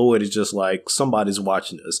Lloyd is just like, somebody's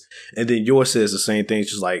watching us. And then Yor says the same thing,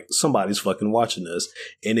 just like, somebody's fucking watching us.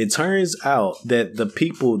 And it turns out that the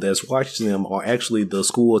people that's watching them are actually the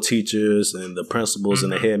school teachers and the principals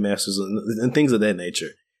and the headmasters and things of that nature.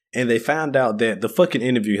 And they found out that the fucking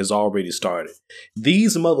interview has already started.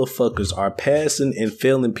 These motherfuckers are passing and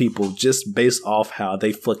failing people just based off how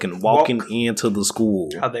they fucking walking into the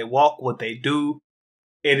school. How they walk, what they do.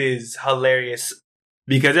 It is hilarious.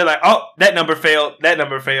 Because they're like, oh, that number failed. And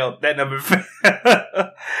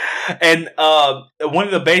one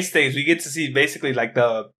of the base things, we get to see basically like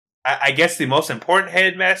I guess the most important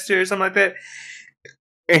headmaster or something like that.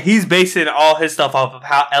 And he's basing all his stuff off of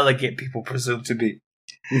how elegant people presume to be.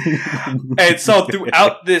 And so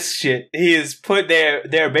throughout this shit, he is put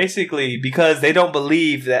there basically because they don't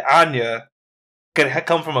believe that Anya could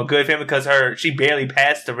come from a good family, because she barely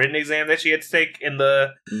passed the written exam that she had to take in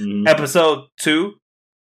the episode 2.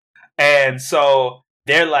 And so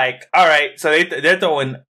they're like, all right, so they're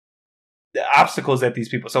throwing the obstacles at these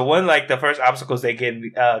people. So one, like the first obstacles they get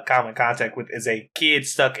in common contact with is a kid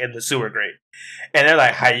stuck in the sewer grate. And they're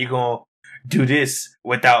like, how you gonna do this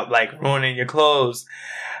without like ruining your clothes?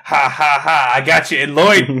 Ha ha ha, I got you. And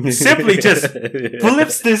Lloyd simply just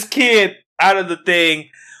flips this kid out of the thing.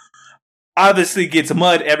 obviously gets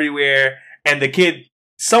mud everywhere, and the kid.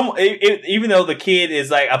 Even though the kid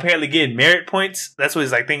is like apparently getting merit points, that's what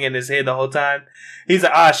he's like thinking in his head the whole time. He's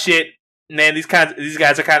like, "Ah, shit, man, these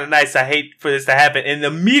guys are kind of nice. I hate for this to happen." And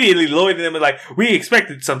immediately Lloyd and them are like, "We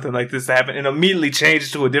expected something like this to happen," and immediately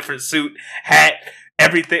change to a different suit, hat,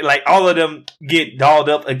 everything. Like all of them get dolled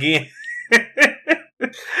up again.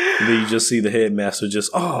 And then you just see the headmaster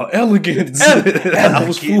elegance. I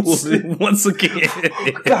was fooled once again.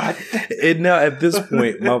 God. And now at this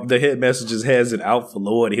point, the headmaster just has it out for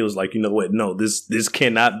Lloyd. He was like, you know what? No, this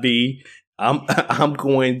cannot be. I'm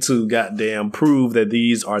going to goddamn prove that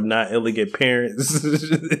these are not elegant parents.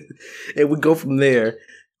 And we go from there.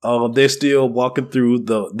 They're still walking through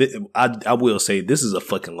I will say this is a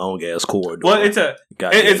fucking long ass corridor. Well, it's not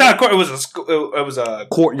a corridor. It was a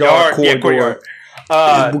courtyard. Yeah, courtyard.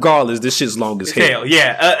 Regardless, this shit's long as hell.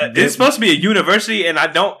 Yeah, it's supposed to be a university, and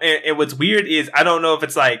and what's weird is I don't know if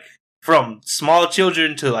it's like from small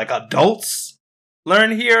children to like adults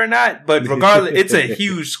learn here or not. But regardless, it's a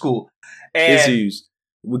huge school. And it's huge.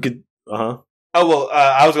 We could, Oh, well,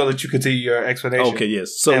 I was going to let you continue your explanation. Okay,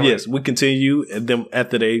 yes. So, yes, we continue, and then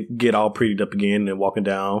after they get all prettied up again and walking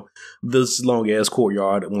down this long-ass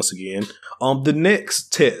courtyard once again, the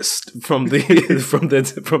next test from the from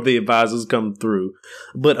the advisors come through.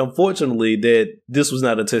 But unfortunately, this was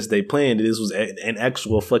not a test they planned. This was an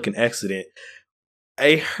actual fucking accident.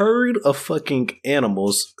 A herd of fucking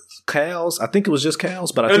animals, cows, I think it was just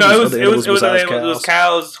cows, but I think it was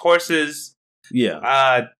cows, horses.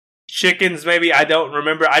 Yeah. Chickens, maybe. I don't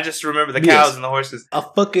remember. I just remember the cows and the horses. A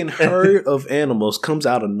fucking herd of animals comes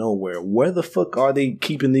out of nowhere. Where the fuck are they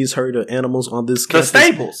keeping these herd of animals on this campus? The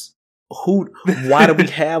stables. Why do we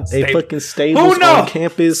have a fucking stables on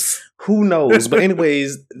campus? Who knows? But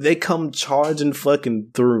anyways, they come charging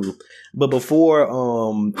fucking through. But before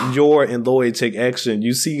Yor and Lloyd take action,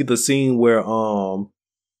 you see the scene where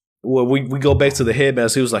we go back to the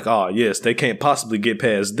headmaster. He was like, "Oh yes, they can't possibly get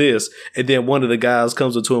past this." And then one of the guys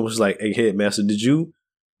comes up to him and was like, "Hey headmaster, did you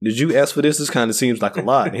ask for this? This kind of seems like a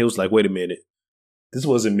lot." And he was like, "Wait a minute, this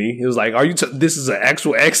wasn't me." He was like, "Are you? This is an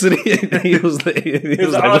actual accident?" He was like,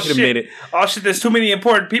 "Wait a minute, oh shit, there's too many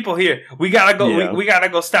important people here. We gotta go. Yeah. We gotta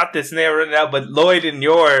go stop this." And they're running out. But Lloyd and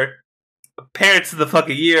Yor, parents of the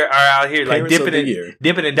fucking year, are out here like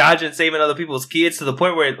dipping and dodging, saving other people's kids to the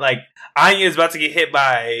point where like Anya is about to get hit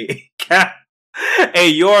by a cat.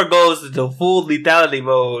 And Yor goes into full lethality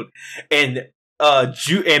mode and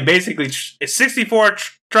basically 64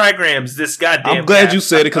 trigrams. This goddamn. I'm glad you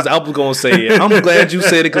said it because I was gonna say it. I'm glad you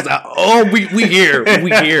said it because we here.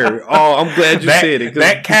 Oh, I'm glad you said it.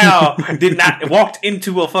 That cow did not walked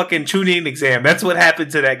into a fucking tuning exam. That's what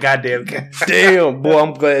happened to that goddamn cow. Damn, boy,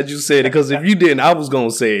 I'm glad you said it because if you didn't, I was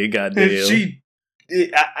gonna say it. Goddamn.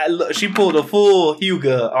 She pulled a full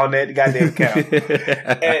Hugo on that goddamn cow,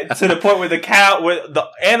 and to the point where the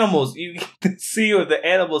animals, you can see where the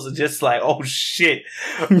animals are just like, "Oh shit,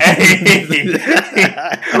 hey,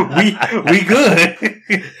 we good."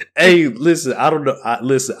 Hey, listen, I don't know.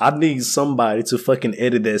 I need somebody to fucking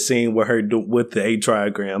edit that scene with her with the 8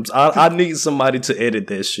 trigrams. I need somebody to edit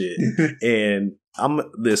that shit, and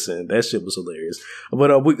that shit was hilarious.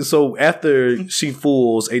 But so after she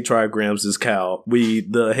fools 8 trigrams this cow,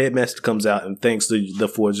 the headmaster comes out and thanks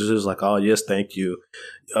the foragers. Is like, "Oh yes, thank you.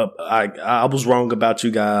 I was wrong about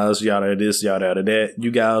you guys. Yada this, yada that.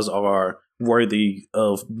 You guys are worthy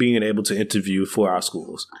of being able to interview for our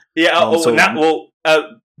schools." Yeah.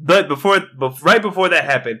 But right before that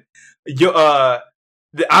happened,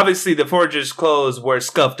 obviously the foragers' clothes were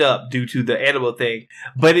scuffed up due to the animal thing,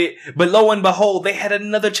 but lo and behold, they had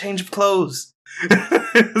another change of clothes,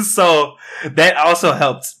 so that also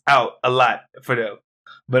helped out a lot for them.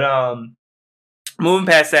 But moving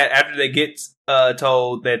past that, after they get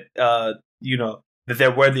told that that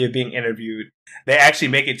they're worthy of being interviewed, they actually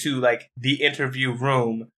make it to like the interview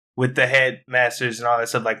room with the headmasters and all that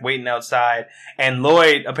stuff, like waiting outside. And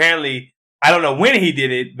Lloyd apparently, I don't know when he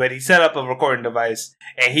did it, but he set up a recording device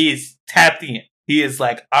and he's tapped in. He is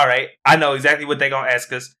like, "All right, I know exactly what they're going to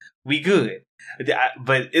ask us. We good."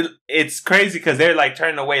 But it's crazy because they're like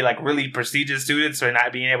turning away like really prestigious students for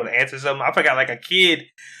not being able to answer something. I forgot like a kid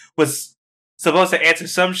was supposed to answer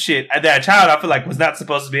some shit that a child I feel like was not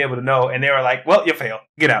supposed to be able to know. And they were like, "Well, you fail.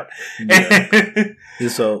 Get out." Yeah.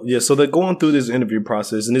 So they're going through this interview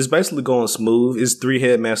process and it's basically going smooth. It's 3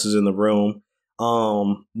 headmasters in the room.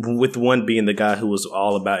 With one being the guy who was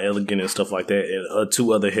all about elegant and stuff like that, and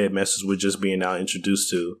 2 other headmasters were just being now introduced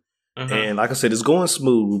to. Mm-hmm. And like I said, it's going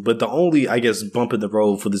smooth, but the only, I guess, bump in the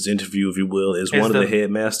road for this interview, if you will, is one of the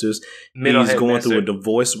headmasters. He's going through a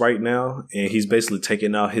divorce right now, and he's basically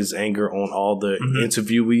taking out his anger on all the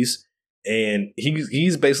interviewees. and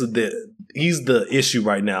he's basically he's the issue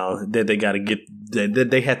right now that they got to get that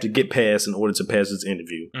they have to get past in order to pass this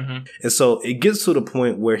interview. Mm-hmm. And so it gets to the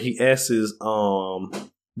point where he asks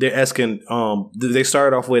they're asking they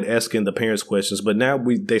started off with asking the parents questions, but now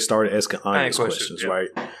they started asking Anya's questions, right?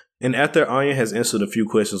 And after Anya has answered a few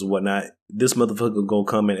questions and whatnot, this motherfucker gonna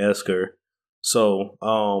come and ask her, so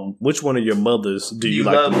which one of your mothers do you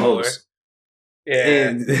like the most? Yeah.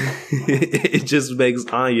 And it just makes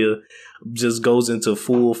Anya just goes into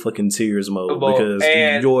full fucking tears mode because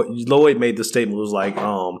Lloyd made the statement, was like,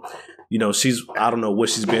 she's, I don't know what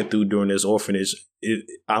she's been through during this orphanage.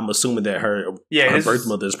 I'm assuming that her birth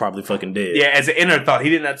mother is probably fucking dead. Yeah, as an inner thought,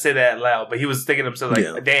 he did not say that out loud, but he was thinking to himself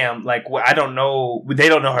like, damn, like I don't know, they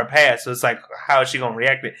don't know her past, so it's like, how is she gonna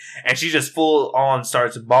react it? And she just full on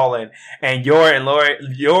starts bawling, and Yor and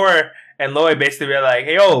Lloyd basically were like,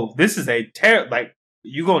 hey, yo, this is a like,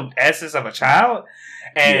 you gonna ask this of a child?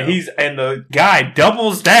 And and the guy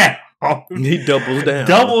doubles down. He doubles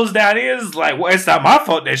down. He is like, well, it's not my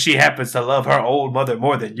fault that she happens to love her old mother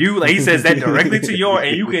more than you. Like, he says that directly to Yor,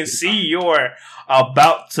 and you can see Yor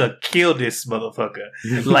about to kill this motherfucker.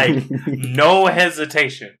 Like, no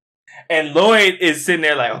hesitation. And Lloyd is sitting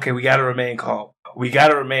there like, okay, we gotta remain calm.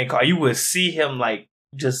 You will see him like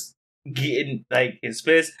just getting like his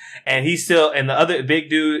fist, and he's still, and the other big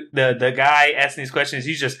dude, the guy asking these questions,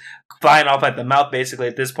 he's just flying off at the mouth basically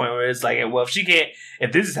at this point, where it's like, well,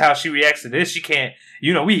 if this is how she reacts to this, she can't,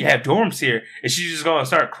 we have dorms here, and she's just gonna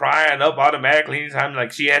start crying up automatically anytime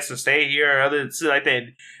like she has to stay here or other shit like that.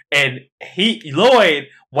 And Lloyd,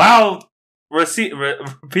 while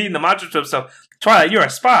repeating the mantra to himself, Twilight, you're a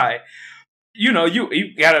spy. You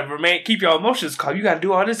gotta keep your emotions calm. You gotta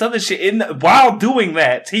do all this other shit. While doing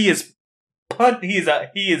that, he is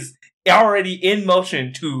already in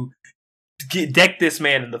motion to deck this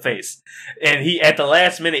man in the face. And he, at the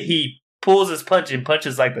last minute, he pulls his punch and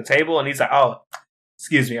punches like the table, and he's like, "Oh,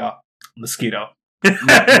 excuse me, mosquito."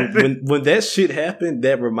 when that shit happened,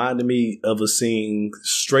 that reminded me of a scene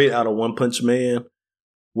straight out of One Punch Man,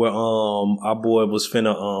 where our boy was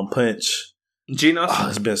finna punch Genos?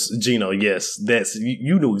 It's been Gino. Yes, that's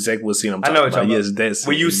you knew exactly what scene I'm talking about. Yes, that's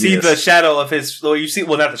where you see the shadow of his. Well, you see,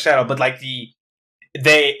 well, not the shadow, but like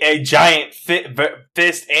a giant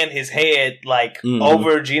fist and his head like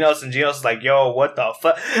over Genos, and Genos is like, "Yo, what the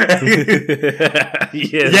fuck?"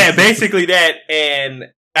 Yes. Yeah, basically that. And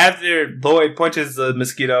after Lloyd punches the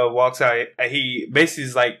mosquito, walks out, he basically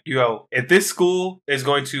is like, "Yo, if this school is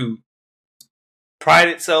going to pride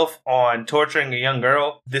itself on torturing a young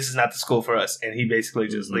girl, this is not the school for us." And he basically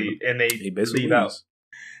just leave, and they leave out.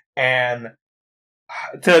 And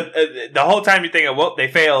the whole time you're thinking, well, they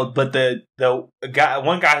failed, but the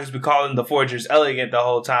one guy who's been calling the Forgers elegant the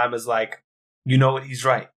whole time is like, you know what, he's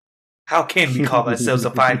right. How can we call ourselves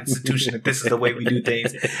a fine institution if this is the way we do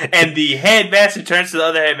things? And the headmaster turns to the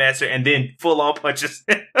other headmaster and then full on punches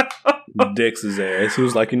him. Dicks his ass. He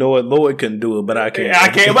was like, you know what, Lloyd couldn't do it, but I can.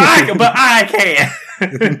 But I can.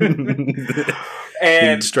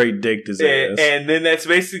 And he straight dicked his ass. And then that's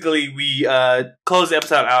basically, we close the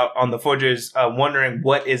episode out on the Forgers wondering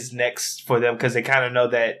what is next for them, because they kind of know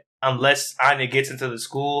that unless Anya gets into the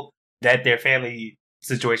school, that their family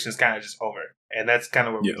situation is kind of just over. And that's kind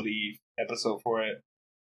of where we leave episode 4 at.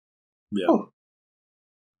 Yeah. Oh.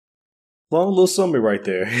 Long little summary right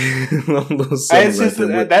there. The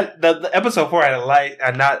episode 4 had a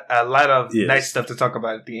lot of nice stuff to talk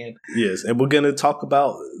about at the end. Yes, and we're gonna talk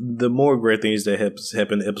about the more great things that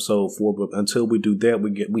happened in episode 4. But until we do that,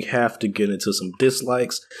 we have to get into some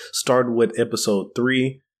dislikes. Starting with episode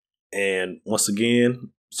 3, and once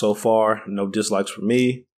again, so far no dislikes for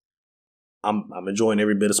me. I'm enjoying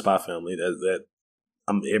every bit of Spy Family. That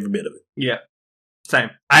I'm every bit of it. Yeah,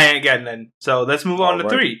 same. I ain't got nothing. So let's move on to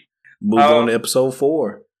 3. Move on to episode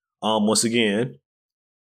 4. Once again,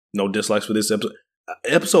 no dislikes for this episode.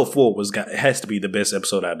 Episode 4 has to be the best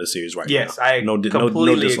episode out of the series right now. Yes, I no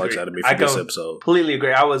dislikes out of me for this episode. Completely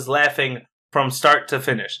agree. I was laughing from start to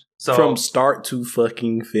finish. So from start to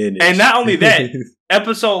fucking finish. And not only that,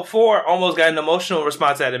 episode 4 almost got an emotional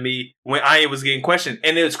response out of me when Anya was getting questioned.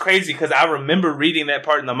 And it was crazy because I remember reading that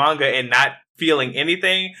part in the manga and not feeling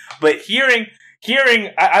anything, but hearing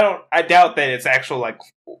I doubt that it's actual like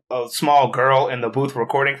a small girl in the booth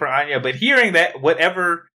recording for Anya, but hearing that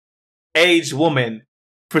whatever aged woman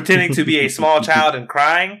pretending to be a small child and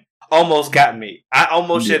crying almost got me. I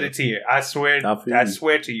almost shed a tear. I swear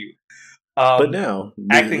to you. But now,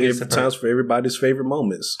 times for everybody's favorite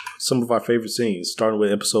moments. Some of our favorite scenes, starting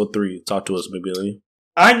with episode 3. Talk to us, Mabili.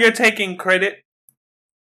 Anya taking credit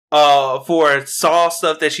for Saw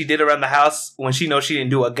stuff that she did around the house when she knows she didn't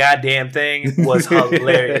do a goddamn thing was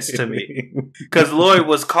hilarious to me. Because Lloyd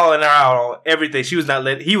was calling her out on everything. He was not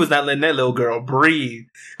letting that little girl breathe.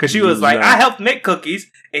 Because she was like, I helped make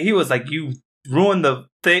cookies. And he was like, you ruined the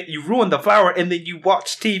thing, you ruined the flour, and then you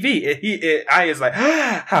watch TV. And I was like,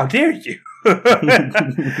 how dare you?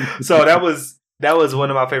 So that was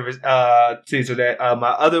one of my favorite scenes of that.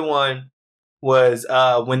 My other one was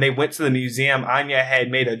when they went to the museum. Anya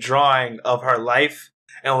had made a drawing of her life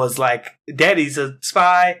and was like, Daddy's a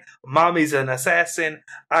spy, Mommy's an assassin,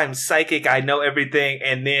 I'm psychic, I know everything.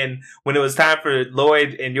 And then when it was time for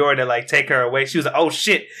Lloyd and Yor to like take her away, she was like, oh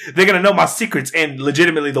shit, they're gonna know my secrets. And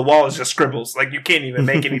legitimately the wall is just scribbles. Like you can't even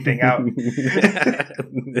make anything out.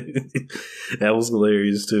 That was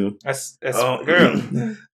hilarious too. That's girl.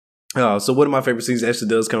 So one of my favorite scenes actually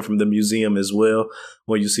does come from the museum as well,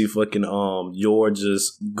 where you see fucking Yor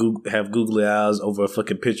just have googly eyes over a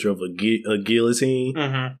fucking picture of a guillotine.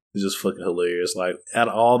 Mm-hmm. It's just fucking hilarious. Like out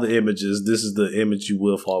of all the images, this is the image you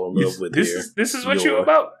will fall in love with. This is what you're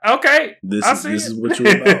about. Okay, this is what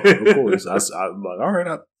you're about. Of course, I'm like, all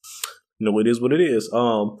right. It is what it is.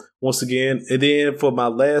 Once again, and then for my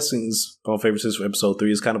last scenes, favorite scenes for episode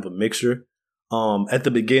 3 is kind of a mixture. At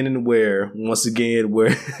the beginning where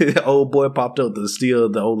old boy popped up to steal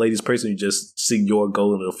the old lady's purse and you just see Yor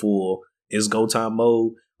go into full it's go time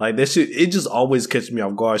mode. Like that shit, it just always catches me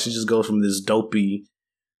off guard. She just goes from this dopey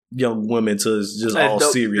young woman to just all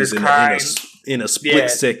serious in a split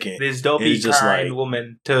second. This dopey kind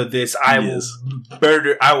woman to this I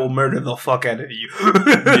will murder the fuck out of you.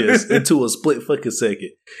 Yes, into a split fucking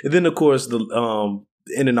second. And then of course the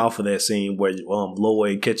in and off of that scene where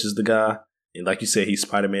Lloyd catches the guy. And like you said,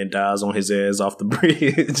 Spider-Man dies on his ass off the bridge.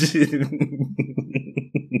 It's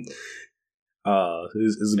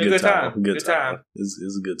a good time. Good time.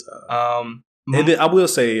 It's a good time. And then I will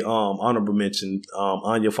say, honorable mention,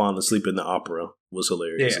 Anya falling asleep in the opera was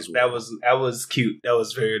hilarious as well. That was cute. That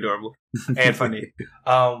was very adorable and funny.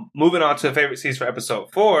 Moving on to favorite scenes for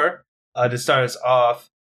episode 4. To start us off,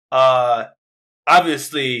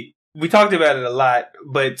 obviously we talked about it a lot,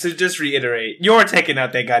 but to just reiterate, you're taking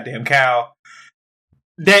out that goddamn cow.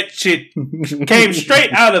 That shit came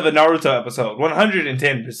straight out of a Naruto episode,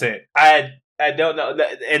 110%. I don't know,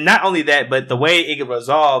 and not only that, but the way it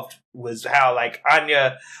resolved was how like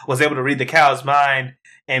Anya was able to read the cow's mind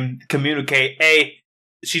and communicate.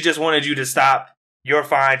 She just wanted you to stop. You're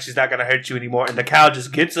fine. She's not gonna hurt you anymore. And the cow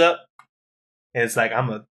just gets up and it's like, I'm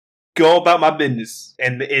gonna go about my business,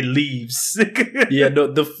 and it leaves. Yeah,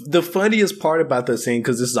 the funniest part about that scene,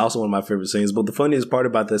 because this is also one of my favorite scenes, but the funniest part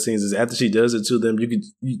about that scene is after she does it to them,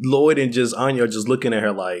 Lloyd and just Anya are just looking at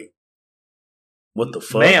her like, what the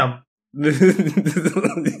fuck? Ma'am. They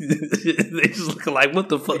just looking like, what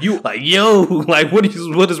the fuck? You like, yo, like what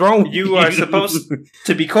is wrong with you? Are supposed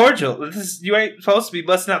to be cordial. You ain't supposed to be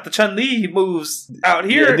busting out the Chun-Li moves out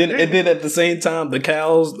here. Yeah, and then at the same time, the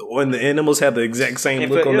cows and the animals have the exact same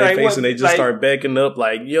look on their face, and they just start backing up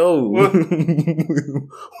like, yo,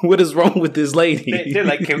 what is wrong with this lady? They're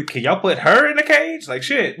like, can y'all put her in a cage? Like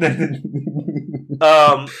shit.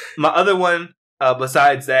 My other one,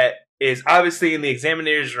 besides that, is obviously in the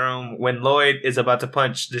examiner's room when Lloyd is about to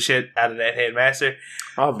punch the shit out of that headmaster.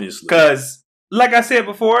 Obviously. Because, like I said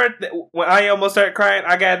before, when I almost started crying,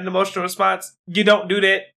 I got an emotional response. You don't do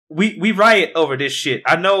that. We riot over this shit.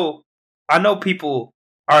 I know people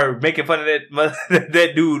are making fun of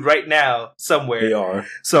that dude right now somewhere. They are.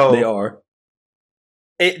 So they are.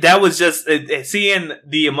 That was just seeing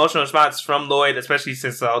the emotional response from Lloyd, especially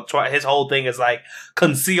since his whole thing is like,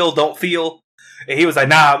 conceal, don't feel. And he was like,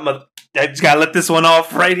 nah, I just gotta let this one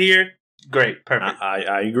off right here. Great, perfect.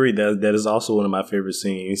 I agree. That is also one of my favorite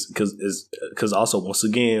scenes because also once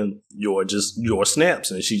again Yor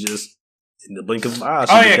snaps and she just in the blink of an eye.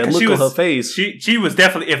 That look on her face. She was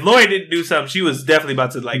definitely, if Lloyd didn't do something, she was definitely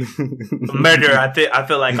about to like murder. I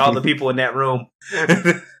feel like all the people in that room.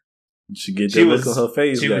 She get that look on her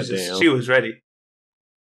face. She was ready.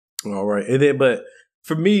 All right, and then but.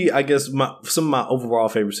 For me, I guess some of my overall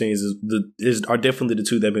favorite scenes are definitely the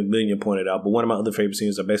two that McMillian pointed out. But one of my other favorite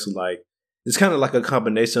scenes are basically like, it's kind of like a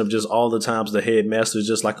combination of just all the times the headmaster is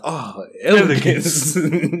just like, oh, elegance.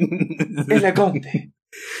 Elegante.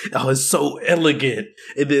 Oh, it's so elegant.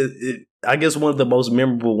 I guess one of the most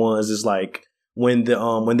memorable ones is like when they're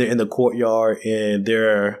in the courtyard and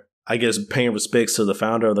they're, I guess, paying respects to the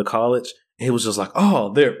founder of the college. And he was just like,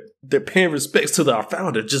 oh, they're paying respects to our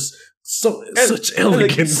founder. Just such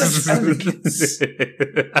elegance. Such elegance.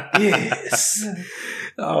 Yes.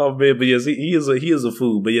 Oh man, but yes, he is a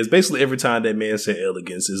fool. But yes, basically every time that man said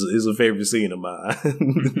elegance is a favorite scene of mine.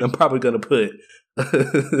 I'm probably gonna put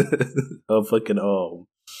a fucking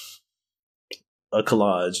a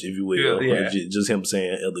collage, if you will. Yeah. Just him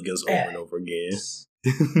saying elegance over and over again.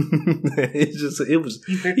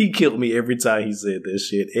 He killed me every time he said that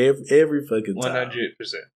shit. Every fucking time.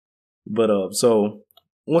 100%. But so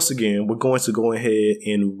once again, we're going to go ahead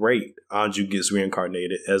and rate Anju Gets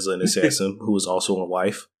Reincarnated as an assassin who is also a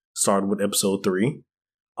wife. Started with episode 3.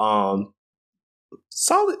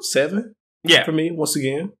 Solid 7. Yeah. For me, once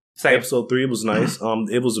again. Same. Episode 3 was nice.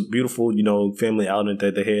 It was a beautiful, family outing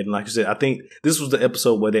that they had. And like I said, I think this was the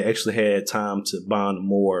episode where they actually had time to bond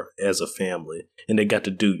more as a family. And they got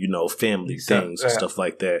to do, family things and stuff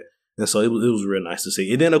like that. And so it was real nice to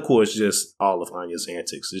see. And then, of course, just all of Anya's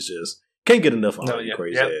antics. It's just, can't get enough of Anya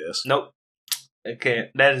crazy ass. Nope. Okay.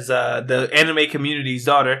 That is the anime community's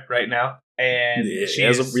daughter right now. And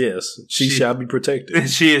she shall be protected.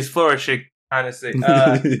 She is flourishing, honestly.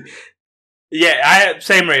 Yeah, I have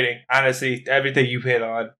same rating, honestly. Everything you've hit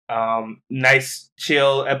on. Nice,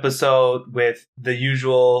 chill episode with the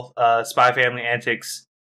usual Spy Family antics.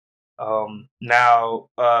 Now,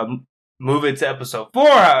 moving to episode 4,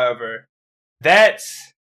 however, that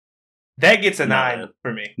gets a 9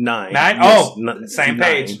 for me. 9? Yes, same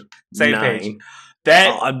 9. Page. Same 9. Page.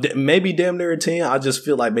 That maybe damn near a 10. I just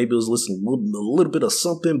feel like maybe it was listening a little bit of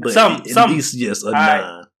something, but at least yes, a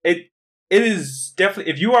 9. It is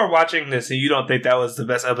definitely, if you are watching this and you don't think that was the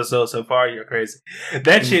best episode so far, you're crazy.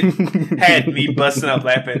 That shit had me busting up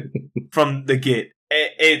laughing from the get.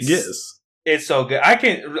 It's so good.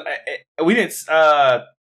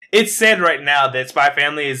 It's said right now that Spy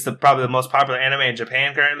Family is probably the most popular anime in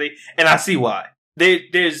Japan currently, and I see why. They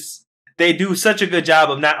do such a good job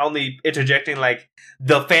of not only interjecting like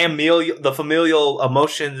the familial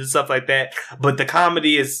emotions and stuff like that, but the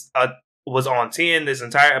comedy was on 10 this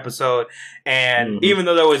entire episode, and even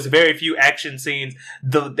though there was very few action scenes,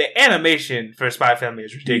 the animation for Spy Family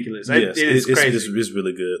is ridiculous. Yes, it is crazy. It's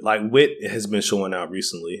really good. Like Wit has been showing out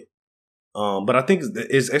recently, but I think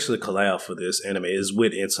it's actually a collab for this anime. It's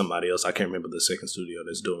Wit and somebody else. I can't remember the second studio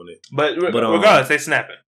that's doing it. But regardless, they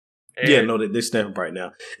snapping. Yeah, no, they're snapping right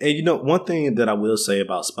now. And one thing that I will say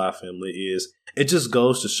about Spy Family is it just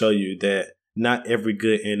goes to show you that not every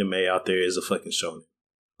good anime out there is a fucking shonen.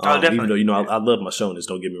 Even though I love my shonens,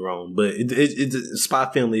 don't get me wrong, but Spy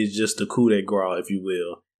Family is just the coup de grace, if you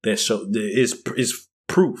will. That is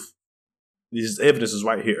proof. This evidence is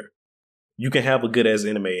right here. You can have a good ass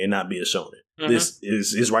anime and not be a shonen. This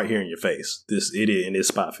is right here in your face. It is, and it's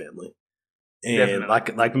Spy Family. And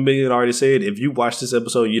like Million already said, if you watch this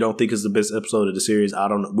episode, you don't think it's the best episode of the series. I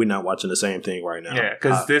don't know. We're not watching the same thing right now. Yeah,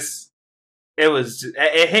 because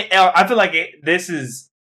I feel like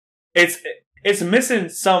it's missing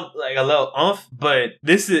some like a little oomph, but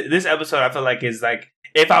this episode I feel like is like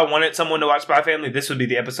if I wanted someone to watch Spy Family, this would be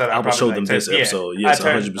the episode I would show them this episode. Yes,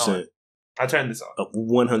 100%. I turned this on.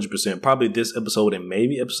 100%. Probably this episode and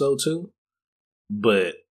maybe episode 2,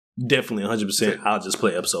 but definitely 100%. I'll just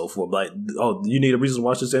play episode 4. Like, you need a reason to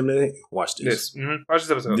watch this anime? Watch this. Watch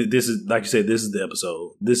this episode. This is like you said. This is the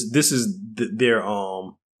episode. This is their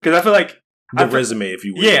because I feel like. The resume, if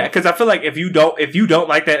you will. Yeah, because I feel like if you don't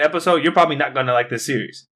like that episode, you're probably not going to like this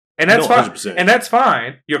series, and that's fine. 100%. And that's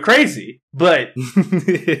fine. You're crazy, but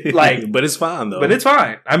but it's fine though. But it's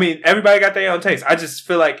fine. I mean, everybody got their own taste. I just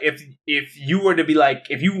feel like if you were to be like,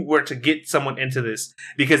 if you were to get someone into this,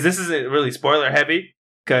 because this isn't really spoiler heavy,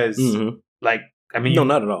 because like I mean, no,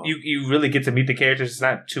 not at all. You really get to meet the characters. It's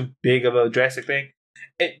not too big of a drastic thing.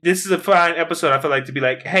 This is a fine episode. I feel like to be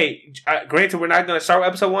like, hey, granted, we're not going to start with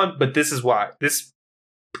episode 1, but this is why. This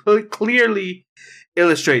clearly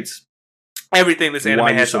illustrates everything this anime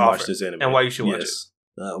has to offer, and why you should watch it.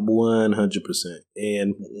 100%.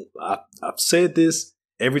 And I've said this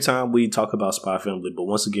every time we talk about Spy Family, but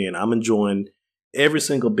once again, I'm enjoying every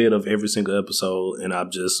single bit of every single episode, and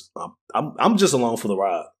I'm just along for the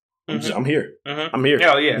ride. I'm here. I'm here.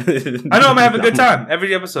 Oh yeah, I know I'm having a good time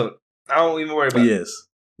every episode. I don't even worry about it. Yes.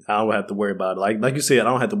 I don't have to worry about it. Like you said, I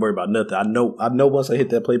don't have to worry about nothing. I know once I hit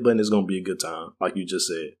that play button, it's going to be a good time. Like you just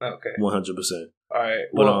said. Okay. 100%. All right.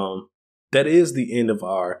 But that is the end of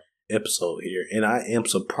our episode here. And I am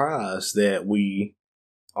surprised that we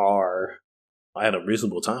had a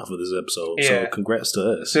reasonable time for this episode. Yeah. So congrats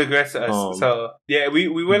to us. So yeah, we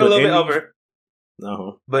went a little bit over.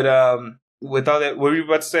 But with all that, what were you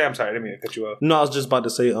about to say? I'm sorry, I didn't mean to cut you off. No, I was just about to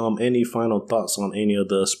say, any final thoughts on any of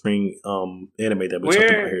the spring anime that we're talking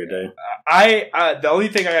about here today? The only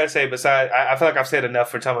thing I gotta say, besides, I feel like I've said enough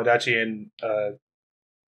for Tomodachi and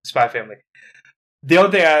Spy Family. The only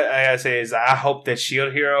thing I gotta say is I hope that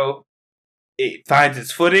Shield Hero finds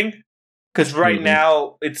its footing, because right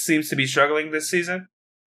now it seems to be struggling this season.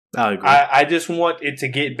 I agree. I just want it to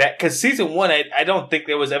get back because season 1, I don't think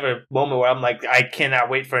there was ever a moment where I'm like, I cannot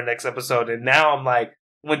wait for the next episode, and now I'm like,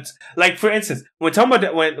 for instance,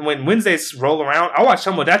 when Wednesdays roll around, I watch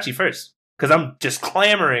Tomodachi first because I'm just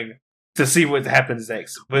clamoring to see what happens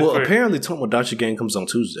next. But apparently Tomodachi Game comes on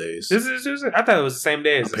Tuesdays. This is Tuesday. I thought it was the same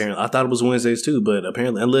day. Apparently, I thought it was Wednesdays too, but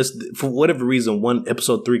apparently, unless for whatever reason,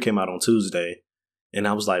 episode 3 came out on Tuesday, and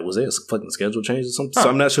I was like, was there a fucking schedule change or something? Huh. So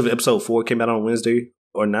I'm not sure if episode 4 came out on Wednesday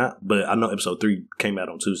or not, but I know episode 3 came out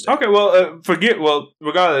on Tuesday. Okay, well,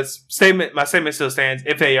 regardless, my statement still stands.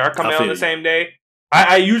 If they are coming out on the same day,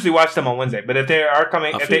 I usually watch them on Wednesday, but if they aren't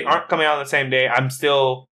coming out on the same day, I'm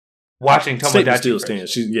still watching Tomodachi. Still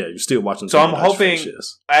stands. You're still watching. So I'm hoping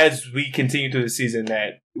as we continue through the season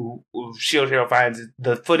that Shield Hero finds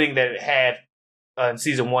the footing that it had in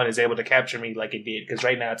season 1 is able to capture me like it did, because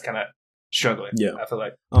right now it's kind of struggling. Yeah, I feel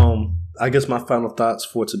like. I guess my final thoughts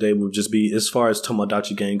for today would just be, as far as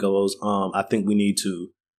Tomodachi Game goes, I think we need to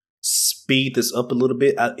speed this up a little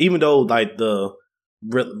bit. Even though like the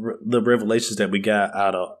revelations that we got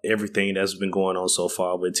out of everything that's been going on so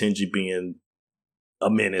far, with Tenji being a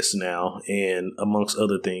menace now, and amongst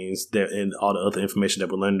other things, and all the other information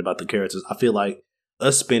that we're learning about the characters, I feel like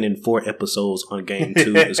us spending 4 episodes on Game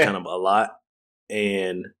 2 is kind of a lot.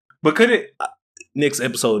 But could it? Next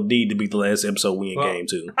episode need to be the last episode we in Game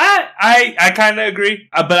 2. I kind of agree,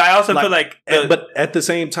 but I also feel like, but at the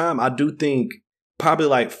same time, I do think probably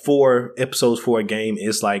like 4 episodes for a game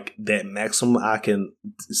is like that maximum I can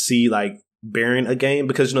see like bearing a game,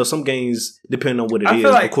 because some games, depending on what it is,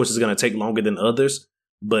 like, of course, it's going to take longer than others.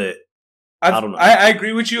 But I don't know. I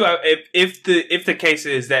agree with you. If the case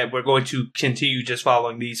is that we're going to continue just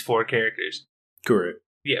following these 4 characters, correct?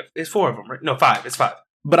 Yeah, it's 4 of them, right? No, 5. It's 5.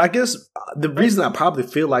 But I guess the reason I probably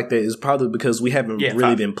feel like that is probably because we haven't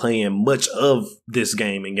really been playing much of this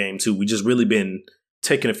game in Game 2. We just really been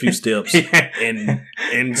taking a few steps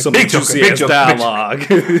and some juicy ass dialogue.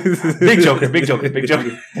 Big joker.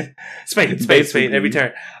 Spade. Every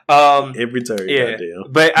turn. Yeah. Goddamn.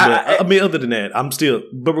 But I mean, other than that,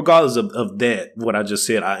 but regardless of that, what I just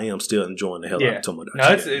said, I am still enjoying the hell out of Tomodachi.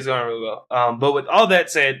 No, it's going really well. But with all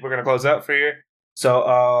that said, we're going to close out for you.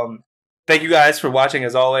 So, thank you guys for watching,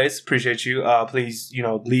 as always. Appreciate you. Please,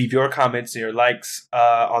 leave your comments and your likes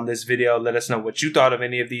on this video. Let us know what you thought of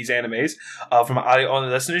any of these animes. From audio-only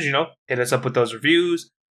listeners, hit us up with those reviews.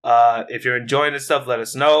 If you're enjoying this stuff, let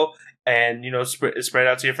us know. And, spread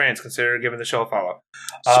out to your friends. Consider giving the show a follow.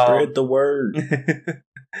 Spread the word.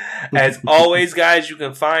 As always, guys, you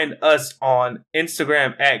can find us on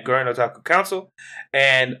Instagram at Gurren Otaku Council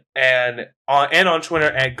and on Twitter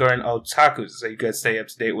at Gurren Otaku, so you guys stay up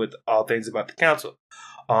to date with all things about the council.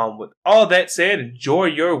 With all that said, enjoy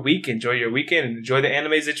your week, enjoy your weekend, and enjoy the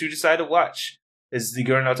animes that you decide to watch. This is the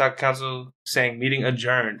Gurren Otaku Council saying, meeting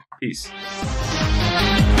adjourned. Peace.